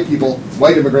many white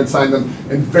immigrants signed them,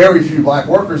 and very few black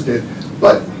workers did.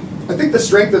 But I think the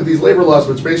strength of these labor laws,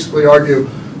 which basically argue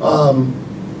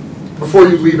before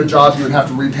you leave a job, you would have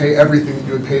to repay everything that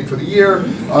you had paid for the year.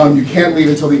 You can't leave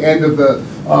until the end of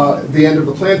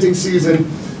the planting season.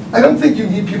 I don't think you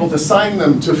need people to sign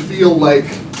them to feel like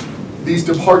these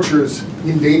departures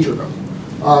endanger them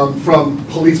from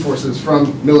police forces,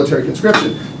 from military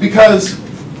conscription. Because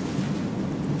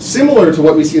similar to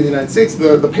what we see in the United States,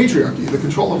 the patriarchy, the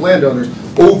control of landowners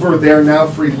over their now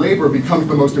free labor becomes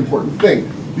the most important thing.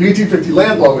 The 1850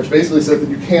 land law, which basically says that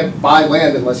you can't buy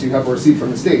land unless you have a receipt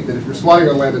from the state, that if you're squatting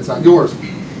on land, it's not yours,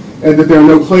 and that there are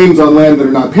no claims on land that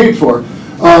are not paid for.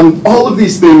 All of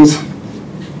these things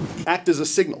act as a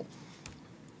signal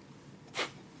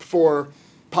for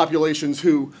populations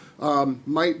who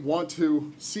might want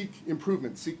to seek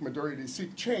improvement, seek modernity,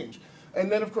 seek change.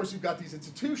 And then, of course, you've got these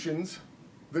institutions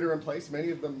that are in place, many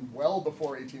of them well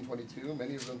before 1822,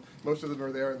 most of them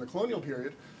are there in the colonial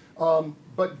period,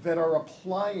 but that are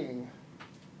applying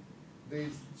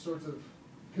these sorts of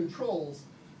controls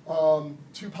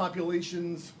to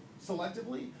populations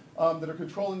selectively, that are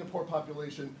controlling a poor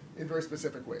population in very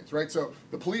specific ways, right? So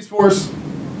the police force,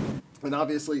 and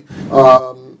obviously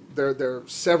there are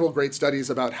several great studies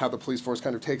about how the police force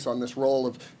kind of takes on this role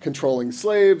of controlling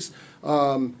slaves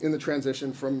in the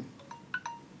transition from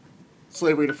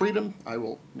slavery to freedom. I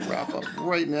will wrap up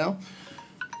right now.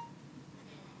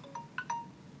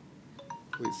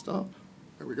 Please stop.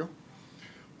 There we go.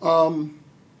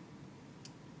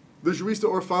 The juriste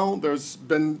orphan, there's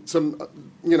been some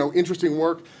interesting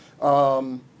work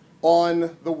on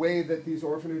the way that these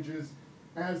orphanages,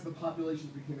 as the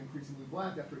populations became increasingly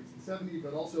black after 1870,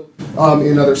 but also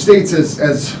in other states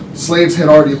as slaves had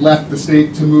already left the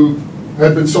state to move,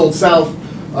 had been sold south.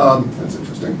 That's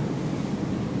interesting.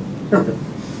 Okay.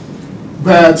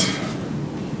 That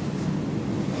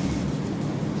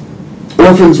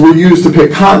orphans were used to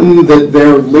pick cotton, that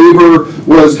their labor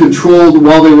was controlled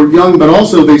while they were young, but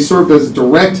also they served as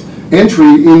direct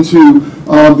entry into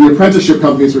the apprenticeship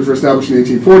companies which were established in the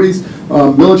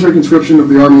 1840s, military conscription of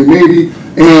the Army and Navy,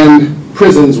 and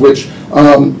prisons, which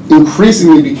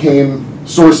increasingly became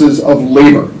sources of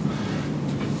labor.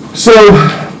 So,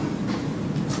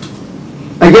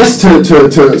 I guess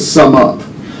to sum up,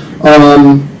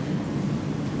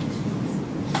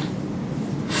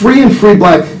 free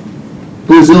black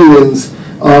Brazilians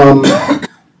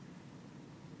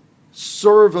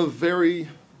serve a very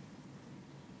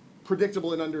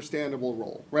predictable and understandable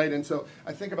role, right? And so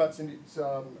I think about Cindy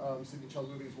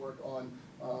Chalughi's work on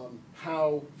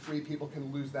how free people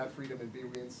can lose that freedom and be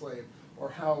re-enslaved, or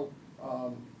how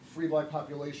free black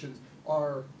populations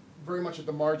are very much at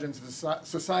the margins of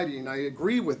society, and I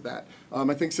agree with that.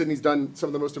 I think Sydney's done some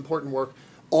of the most important work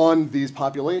on these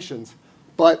populations,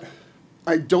 but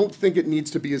I don't think it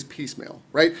needs to be as piecemeal,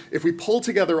 right? If we pull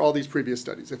together all these previous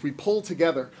studies, if we pull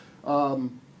together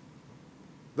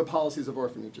the policies of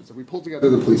orphanages, if we pull together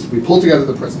the police, if we pull together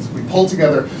the prisons, if we pull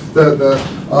together the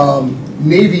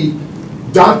Navy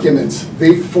documents,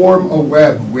 they form a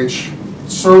web which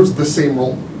serves the same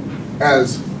role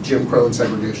as Jim Crow and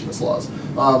segregationist laws,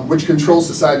 which controls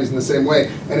societies in the same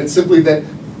way. And it's simply that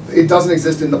it doesn't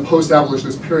exist in the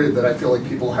post-abolitionist period that I feel like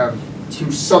people have,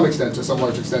 to some extent, to some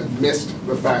large extent, missed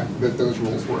the fact that those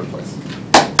rules were in place.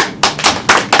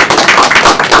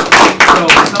 So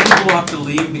some people will have to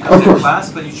leave because of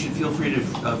class, but you should feel free to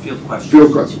field questions.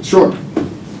 Field questions, sure.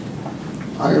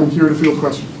 I am here to field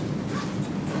questions.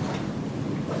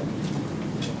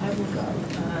 I will go.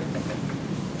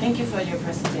 Thank you for your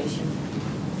presentation.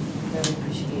 Very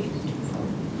appreciated.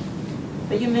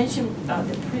 But you mentioned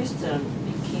the prison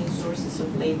became sources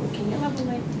of labor. Can you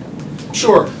elaborate?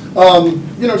 Sure.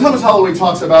 Thomas Holloway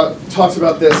talks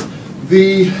about this.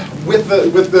 With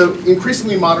the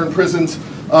increasingly modern prisons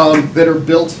that are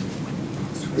built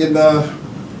in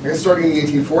starting in the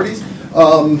 1840s,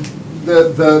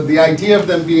 the idea of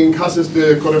them being casas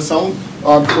de corrección,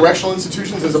 correctional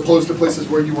institutions, as opposed to places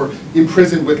where you were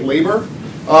imprisoned with labor,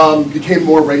 became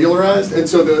more regularized. And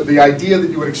so the idea that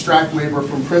you would extract labor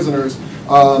from prisoners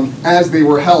as they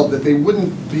were held, that they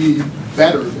wouldn't be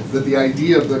bettered, that the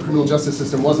idea of the criminal justice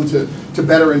system wasn't to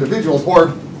better individuals,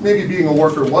 or maybe being a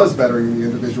worker was bettering the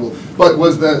individual, but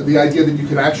was the idea that you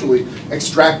could actually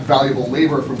extract valuable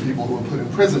labor from people who were put in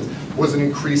prison, was an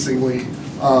increasingly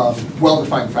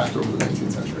well-defined factor over the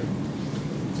 19th century.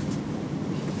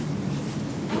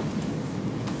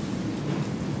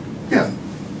 Yeah.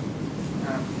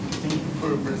 Thank you for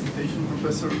your presentation,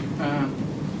 Professor.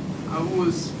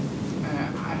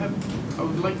 I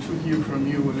would like to hear from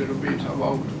you a little bit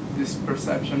about this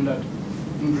perception that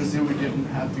in Brazil we didn't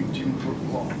have victim for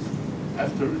laws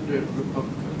after the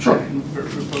Republican. Sure.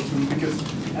 Republican, because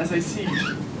as I see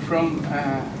from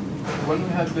when we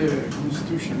had the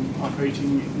Constitution of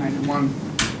 1891,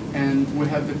 and we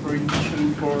have the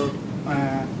prohibition for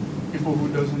people who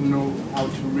doesn't know how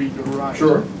to read or write,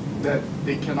 sure, that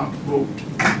they cannot vote,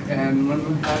 and when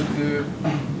we had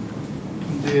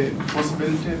the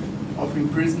possibility of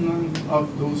imprisonment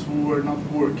of those who were not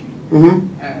working.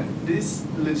 Mm-hmm. And this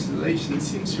legislation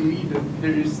seems to me that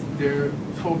they're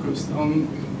focused on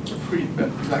free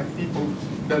black people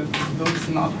that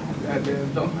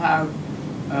don't have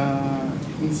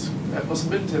a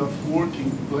possibility of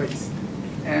working place,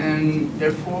 and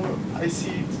therefore I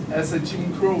see it as a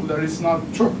Jim Crow that is not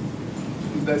sure.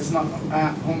 That's not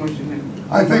homogeneous.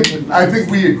 I think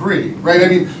we agree, right? I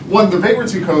mean, the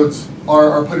vagrancy codes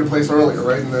are put in place earlier,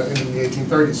 right, in the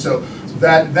 1830s. So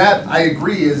that I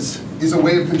agree is a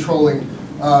way of controlling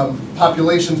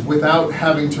populations without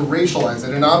having to racialize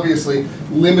it. And obviously,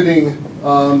 limiting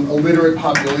illiterate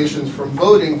populations from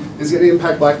voting is going to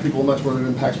impact black people much more than it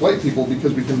impacts white people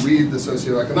because we can read the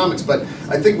socioeconomics. But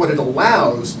I think what it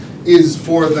allows is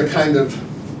for the kind of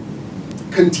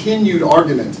continued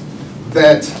argument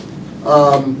that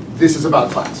this is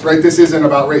about class, right? This isn't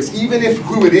about race, even if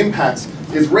who it impacts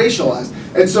is racialized.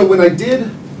 And so when I did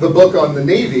the book on the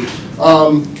Navy,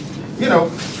 you know,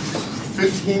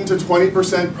 15 to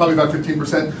 20%, probably about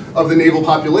 15% of the naval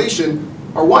population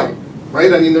are white,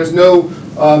 right? I mean, there's no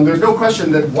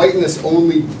question that whiteness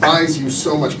only buys you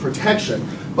so much protection.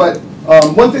 But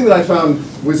one thing that I found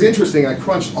was interesting, I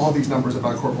crunched all these numbers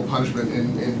about corporal punishment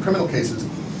in criminal cases.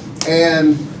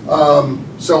 And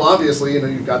so obviously, you know,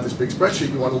 you've got this big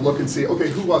spreadsheet, you want to look and see, okay,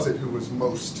 who was it who was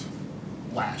most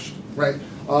lashed, right?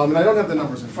 And I don't have the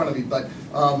numbers in front of me, but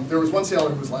there was one sailor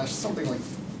who was lashed something like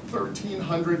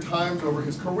 1,300 times over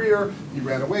his career. He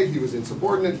ran away, he was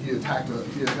insubordinate, he attacked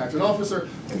an officer,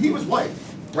 and he was white,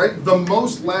 right? The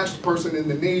most lashed person in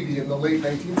the Navy in the late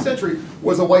 19th century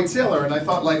was a white sailor, and I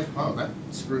thought like, oh, that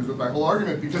screws with my whole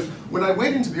argument, because when I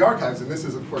went into the archives, and this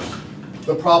is of course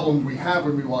the problem we have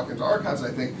when we walk into archives, I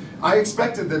think, I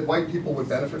expected that white people would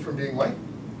benefit from being white,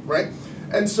 right?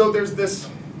 And so there's this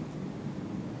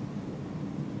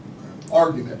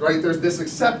argument, right? There's this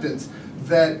acceptance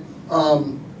that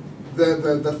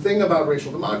the thing about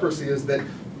racial democracy is that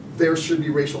there should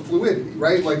be racial fluidity,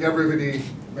 right? Like everybody,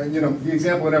 and you know, the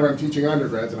example whenever I'm teaching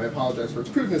undergrads, and I apologize for its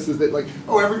crudeness, is that like,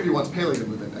 oh, everybody wants Paley to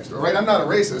move in next door, right? I'm not a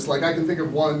racist. Like I can think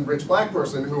of one rich black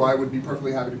person who I would be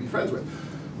perfectly happy to be friends with.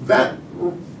 That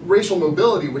racial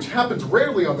mobility, which happens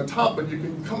rarely on the top, but you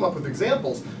can come up with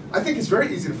examples, I think is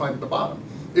very easy to find at the bottom.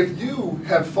 If you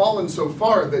have fallen so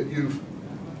far that you've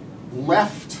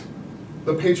left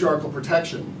the patriarchal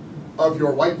protection of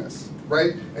your whiteness,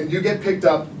 right? And you get picked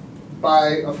up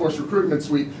by a forced recruitment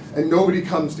suite and nobody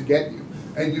comes to get you,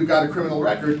 and you've got a criminal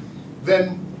record,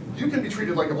 then you can be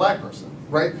treated like a black person,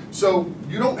 right? So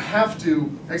you don't have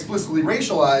to explicitly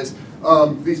racialize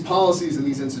these policies and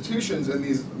these institutions and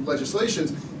these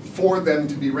legislations for them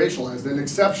to be racialized, and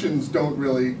exceptions don't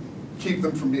really keep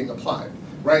them from being applied,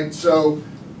 right? So,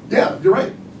 yeah, you're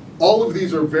right. All of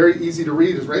these are very easy to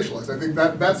read as racialized. I think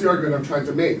that's the argument I'm trying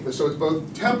to make. So it's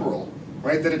both temporal,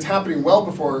 right, that it's happening well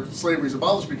before slavery is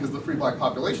abolished because the free black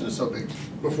population is so big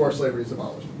before slavery is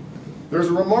abolished. There's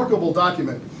a remarkable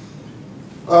document.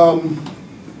 I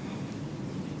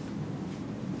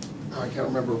can't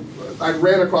remember. I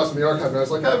ran across in the archive and I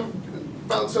was like, I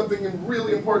found something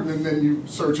really important, and then you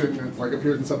search it and it like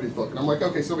appears in somebody's book. And I'm like,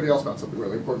 okay, somebody else found something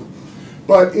really important.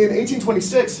 But in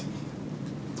 1826,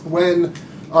 when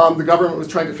the government was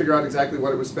trying to figure out exactly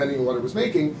what it was spending and what it was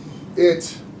making,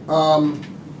 it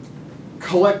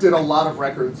collected a lot of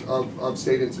records of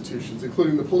state institutions,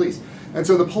 including the police. And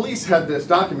so the police had this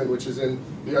document, which is in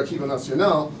the Archivo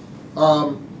Nacional,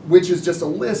 which is just a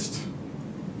list,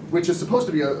 which is supposed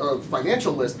to be a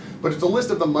financial list, but it's a list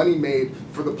of the money made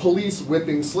for the police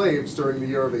whipping slaves during the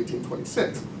year of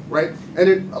 1826, right? And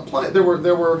it applied, there were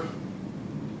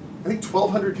I think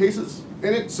 1,200 cases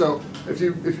in it, so if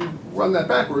you run that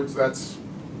backwards, that's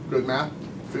good math,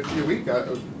 50 a week,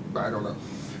 I don't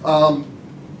know.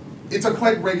 It's a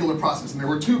quite regular process, and there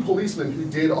were 2 policemen who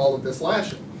did all of this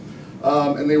lashing.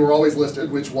 And they were always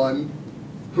listed, which one,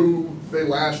 who they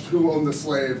lashed, who owned the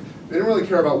slave. They didn't really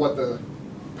care about what the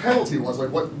penalty was, like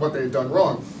what they had done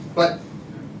wrong. But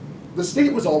the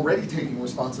state was already taking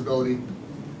responsibility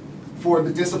for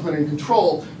the discipline and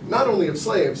control, not only of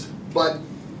slaves, but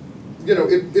you know,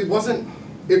 it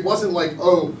wasn't like,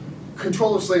 oh,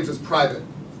 control of slaves is private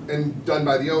and done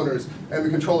by the owners, and the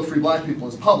control of free black people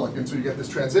is public. And so you get this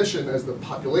transition as the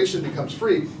population becomes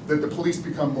free, that the police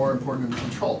become more important in the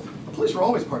control. The police were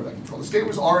always part of that control. The state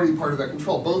was already part of that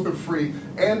control, both of free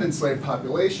and enslaved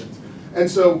populations. And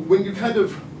so when you kind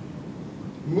of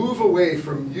move away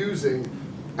from using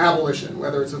abolition,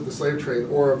 whether it's of the slave trade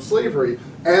or of slavery,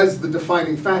 as the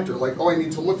defining factor, like, oh, I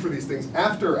need to look for these things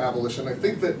after abolition, I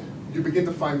think that you begin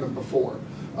to find them before.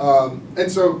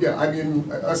 And so, yeah, I mean,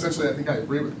 essentially, I think I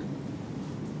agree with you.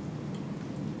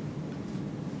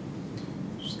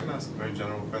 Just going to ask a very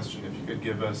general question. If you could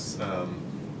give us a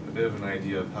bit of an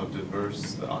idea of how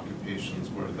diverse the occupations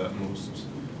were that most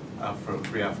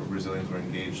free Afro-Brazilians were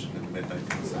engaged in the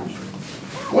mid-19th century.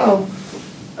 Well,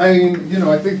 I mean, you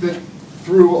know, I think that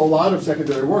through a lot of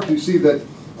secondary work, you see that,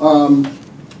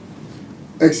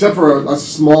 except for a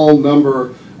small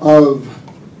number of,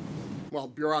 well,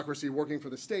 bureaucracy working for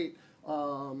the state,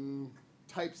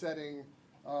 typesetting,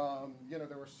 you know,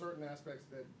 there were certain aspects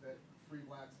that free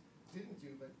blacks didn't do,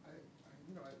 but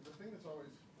the thing that's always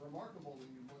remarkable when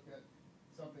you look at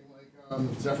something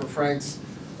like Zephyr Frank's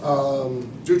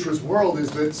Dutra's world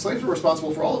is that slaves were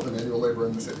responsible for all of the manual labor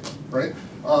in the city, right?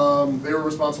 They were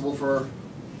responsible for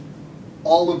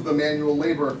all of the manual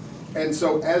labor. And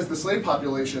so as the slave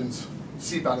populations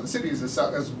seep out of the cities,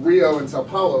 as Rio and Sao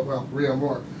Paulo, well, Rio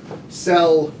more,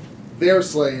 sell their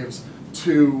slaves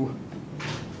to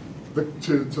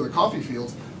the coffee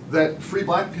fields, that free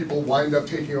black people wind up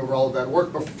taking over all of that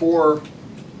work before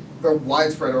the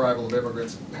widespread arrival of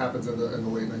immigrants happens in the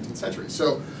late 19th century.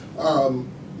 So,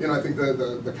 you know, I think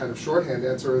the kind of shorthand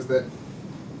answer is that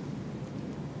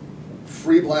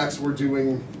free blacks were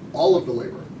doing all of the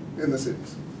labor in the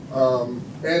cities.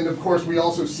 And of course, we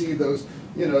also see those,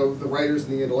 you know, the writers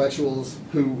and the intellectuals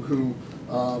who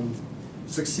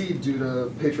succeed due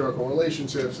to patriarchal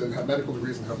relationships and have medical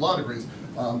degrees and have law degrees.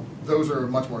 Those are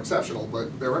much more exceptional,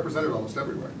 but they're represented almost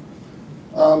everywhere.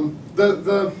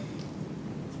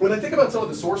 When I think about some of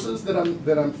the sources that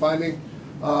I'm finding,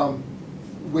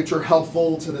 which are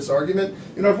helpful to this argument,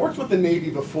 you know, I've worked with the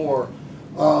Navy before,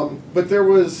 but there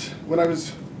was, when I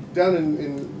was down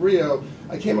in Rio,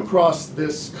 I came across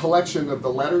this collection of the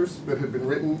letters that had been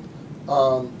written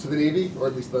to the Navy, or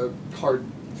at least the hard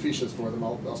fiches for them.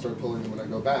 I'll start pulling them when I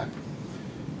go back.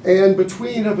 And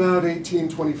between about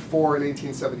 1824 and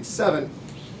 1877,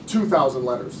 2,000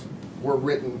 letters were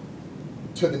written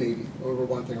to the Navy over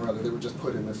one thing or other. They were just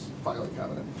put in this filing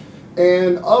cabinet.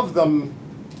 And of them,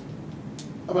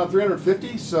 about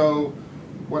 350, so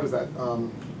what is that,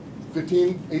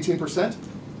 18%,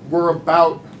 were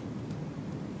about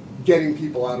getting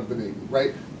people out of the Navy,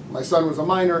 right? My son was a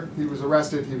minor, he was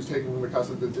arrested, he was taken from the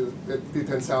Casa de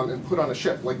Detención and put on a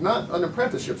ship, like not an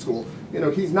apprenticeship school. You know,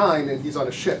 he's 9 and he's on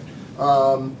a ship.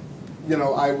 You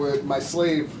know, my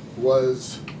slave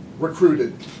was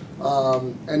recruited,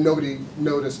 and nobody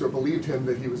noticed or believed him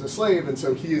that he was a slave, and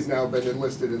so he has now been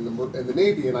enlisted in the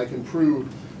Navy, and I can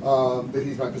prove that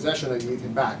he's my possession, I need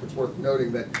him back. It's worth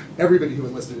noting that everybody who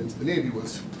enlisted into the Navy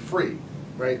was free,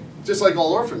 right? Just like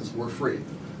all orphans were free.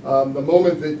 The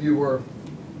moment that you were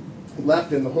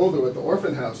left in the Holdo at the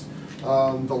orphan house,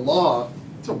 the law,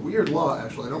 it's a weird law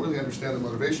actually, I don't really understand the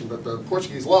motivation, but the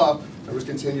Portuguese law that was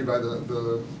continued by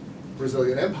the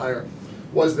Brazilian Empire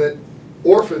was that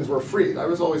orphans were freed. I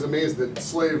was always amazed that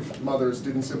slave mothers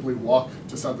didn't simply walk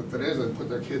to Santa Teresa and put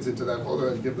their kids into that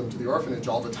Holdo and give them to the orphanage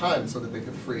all the time so that they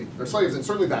could free their slaves, and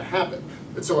certainly that happened.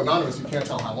 It's so anonymous you can't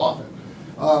tell how often.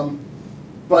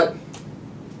 But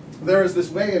there is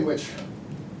this way in which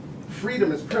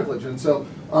freedom is privilege, and so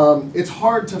it's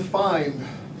hard to find,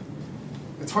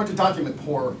 it's hard to document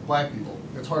poor black people.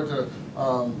 It's hard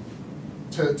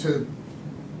to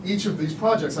each of these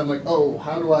projects, I'm like, oh,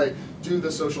 how do I do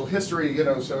the social history, you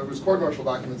know, so it was court-martial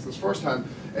documents this first time,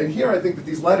 and here I think that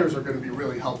these letters are going to be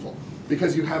really helpful,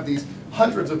 because you have these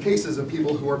hundreds of cases of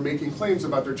people who are making claims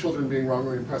about their children being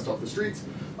wrongly impressed off the streets,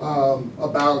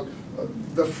 about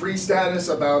the free status,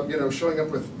 about, you know, showing up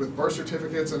with birth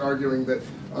certificates and arguing that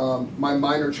my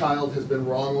minor child has been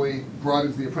wrongly brought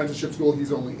into the apprenticeship school,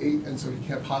 he's only 8 and so he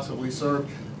can't possibly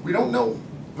serve. We don't know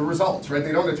the results, right?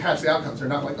 They don't attach the outcomes. They're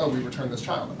not like, oh, we returned this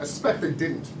child. I suspect they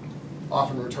didn't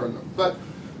often return them. But,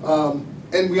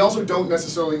 and we also don't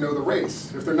necessarily know the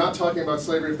race. If they're not talking about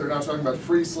slavery, if they're not talking about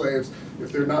free slaves,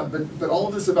 if they're not, but all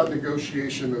of this is about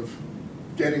negotiation of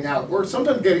getting out, or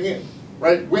sometimes getting in,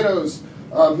 right? Widows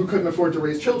who couldn't afford to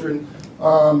raise children,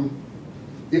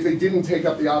 if they didn't take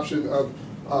up the option of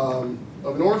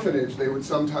an orphanage, they would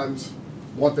sometimes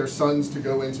want their sons to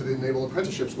go into the naval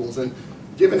apprenticeship schools. And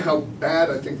given how bad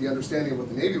I think the understanding of what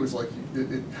the Navy was like,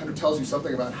 it kind of tells you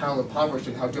something about how impoverished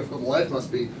and how difficult life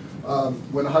must be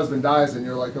when a husband dies and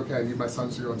you're like, okay, I need my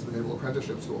sons to go into the naval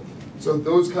apprenticeship school. So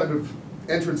those kind of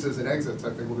entrances and exits I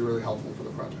think will be really helpful for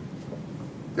the project.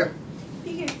 Yeah?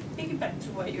 Piggyback to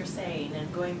what you're saying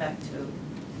and going back to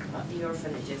the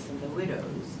orphanages and the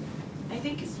widows, I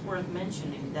think it's worth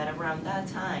mentioning that around that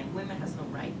time, women has no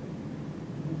right.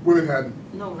 Women had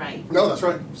no right. No, that's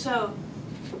right. So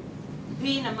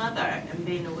being a mother and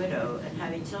being a widow and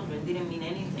having children didn't mean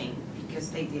anything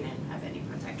because they didn't have any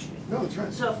protection. No, that's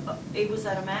right. So it was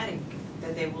automatic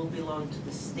that they will belong to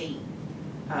the state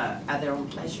at their own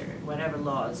pleasure, whatever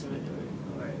laws or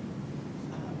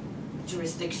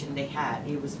jurisdiction they had.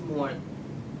 It was more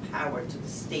power to the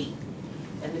state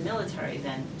and the military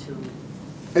than to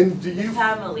the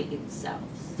family itself.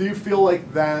 Do you feel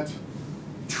like that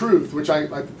truth, which I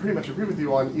pretty much agree with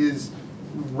you on, is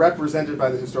represented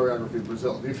by the historiography of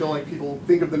Brazil? Do you feel like people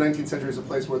think of the 19th century as a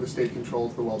place where the state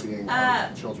controls the well-being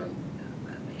of children?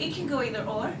 It can go either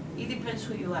or. It depends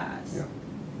who you ask.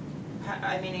 Yeah.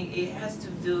 I mean, it has to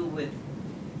do with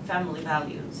family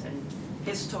values and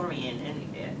historian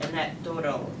and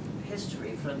anecdotal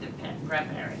history from the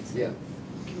grandparents. Yeah.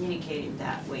 Communicating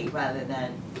that way rather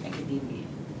than academia.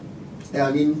 Yeah,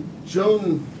 I mean,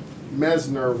 Joan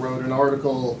Mesner wrote an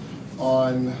article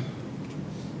on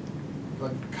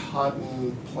the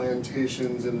cotton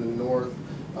plantations in the north.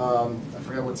 I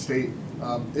forget what state.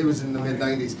 It was in the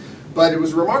mid-90s. But it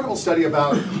was a remarkable study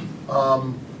about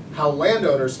how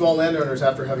landowners, small landowners,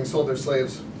 after having sold their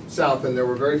slaves south, and there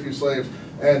were very few slaves,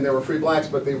 and there were free blacks,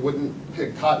 but they wouldn't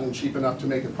pick cotton cheap enough to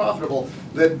make it profitable,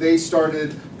 that they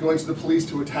started going to the police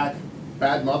to attack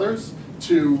bad mothers,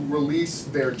 to release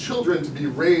their children to be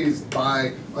raised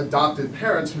by adopted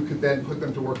parents who could then put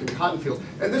them to work in cotton fields.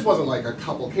 And this wasn't like a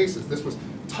couple cases, this was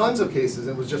tons of cases,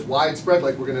 and it was just widespread,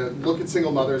 like we're gonna look at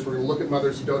single mothers, we're gonna look at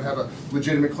mothers who don't have a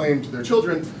legitimate claim to their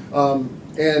children,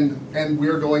 and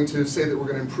we're going to say that we're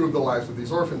gonna improve the lives of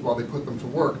these orphans while they put them to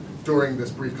work during this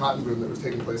brief cotton boom that was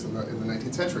taking place in the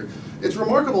 19th century. It's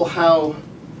remarkable how,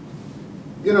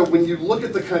 you know, when you look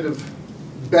at the kind of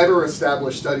better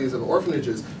established studies of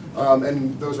orphanages,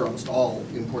 and those are almost all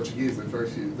in Portuguese, there's very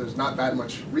few, there's not that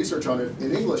much research on it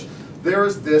in English, there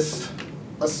is this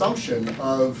assumption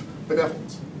of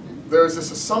benevolence. There is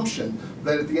this assumption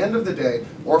that at the end of the day,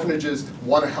 orphanages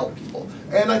want to help people.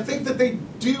 And I think that they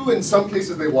do, in some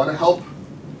cases, they want to help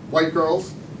white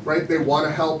girls, right? They want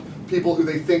to help people who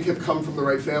they think have come from the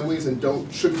right families and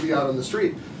shouldn't be out on the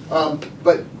street.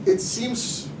 But it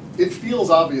feels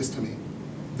obvious to me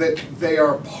that they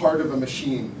are part of a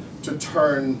machine to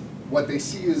turn what they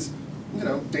see as, you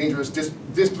know, dangerous,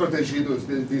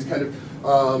 desprotegidos, these kind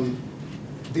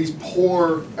of, these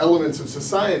poor elements of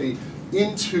society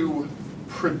into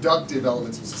productive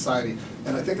elements of society.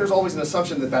 And I think there's always an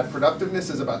assumption that that productiveness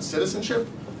is about citizenship,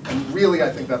 and really I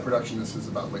think that productiveness is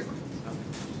about labor.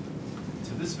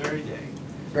 To this very day.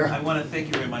 Yeah. I want to thank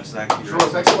you very much, Zach. Sure,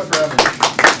 thanks so much for having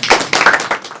me.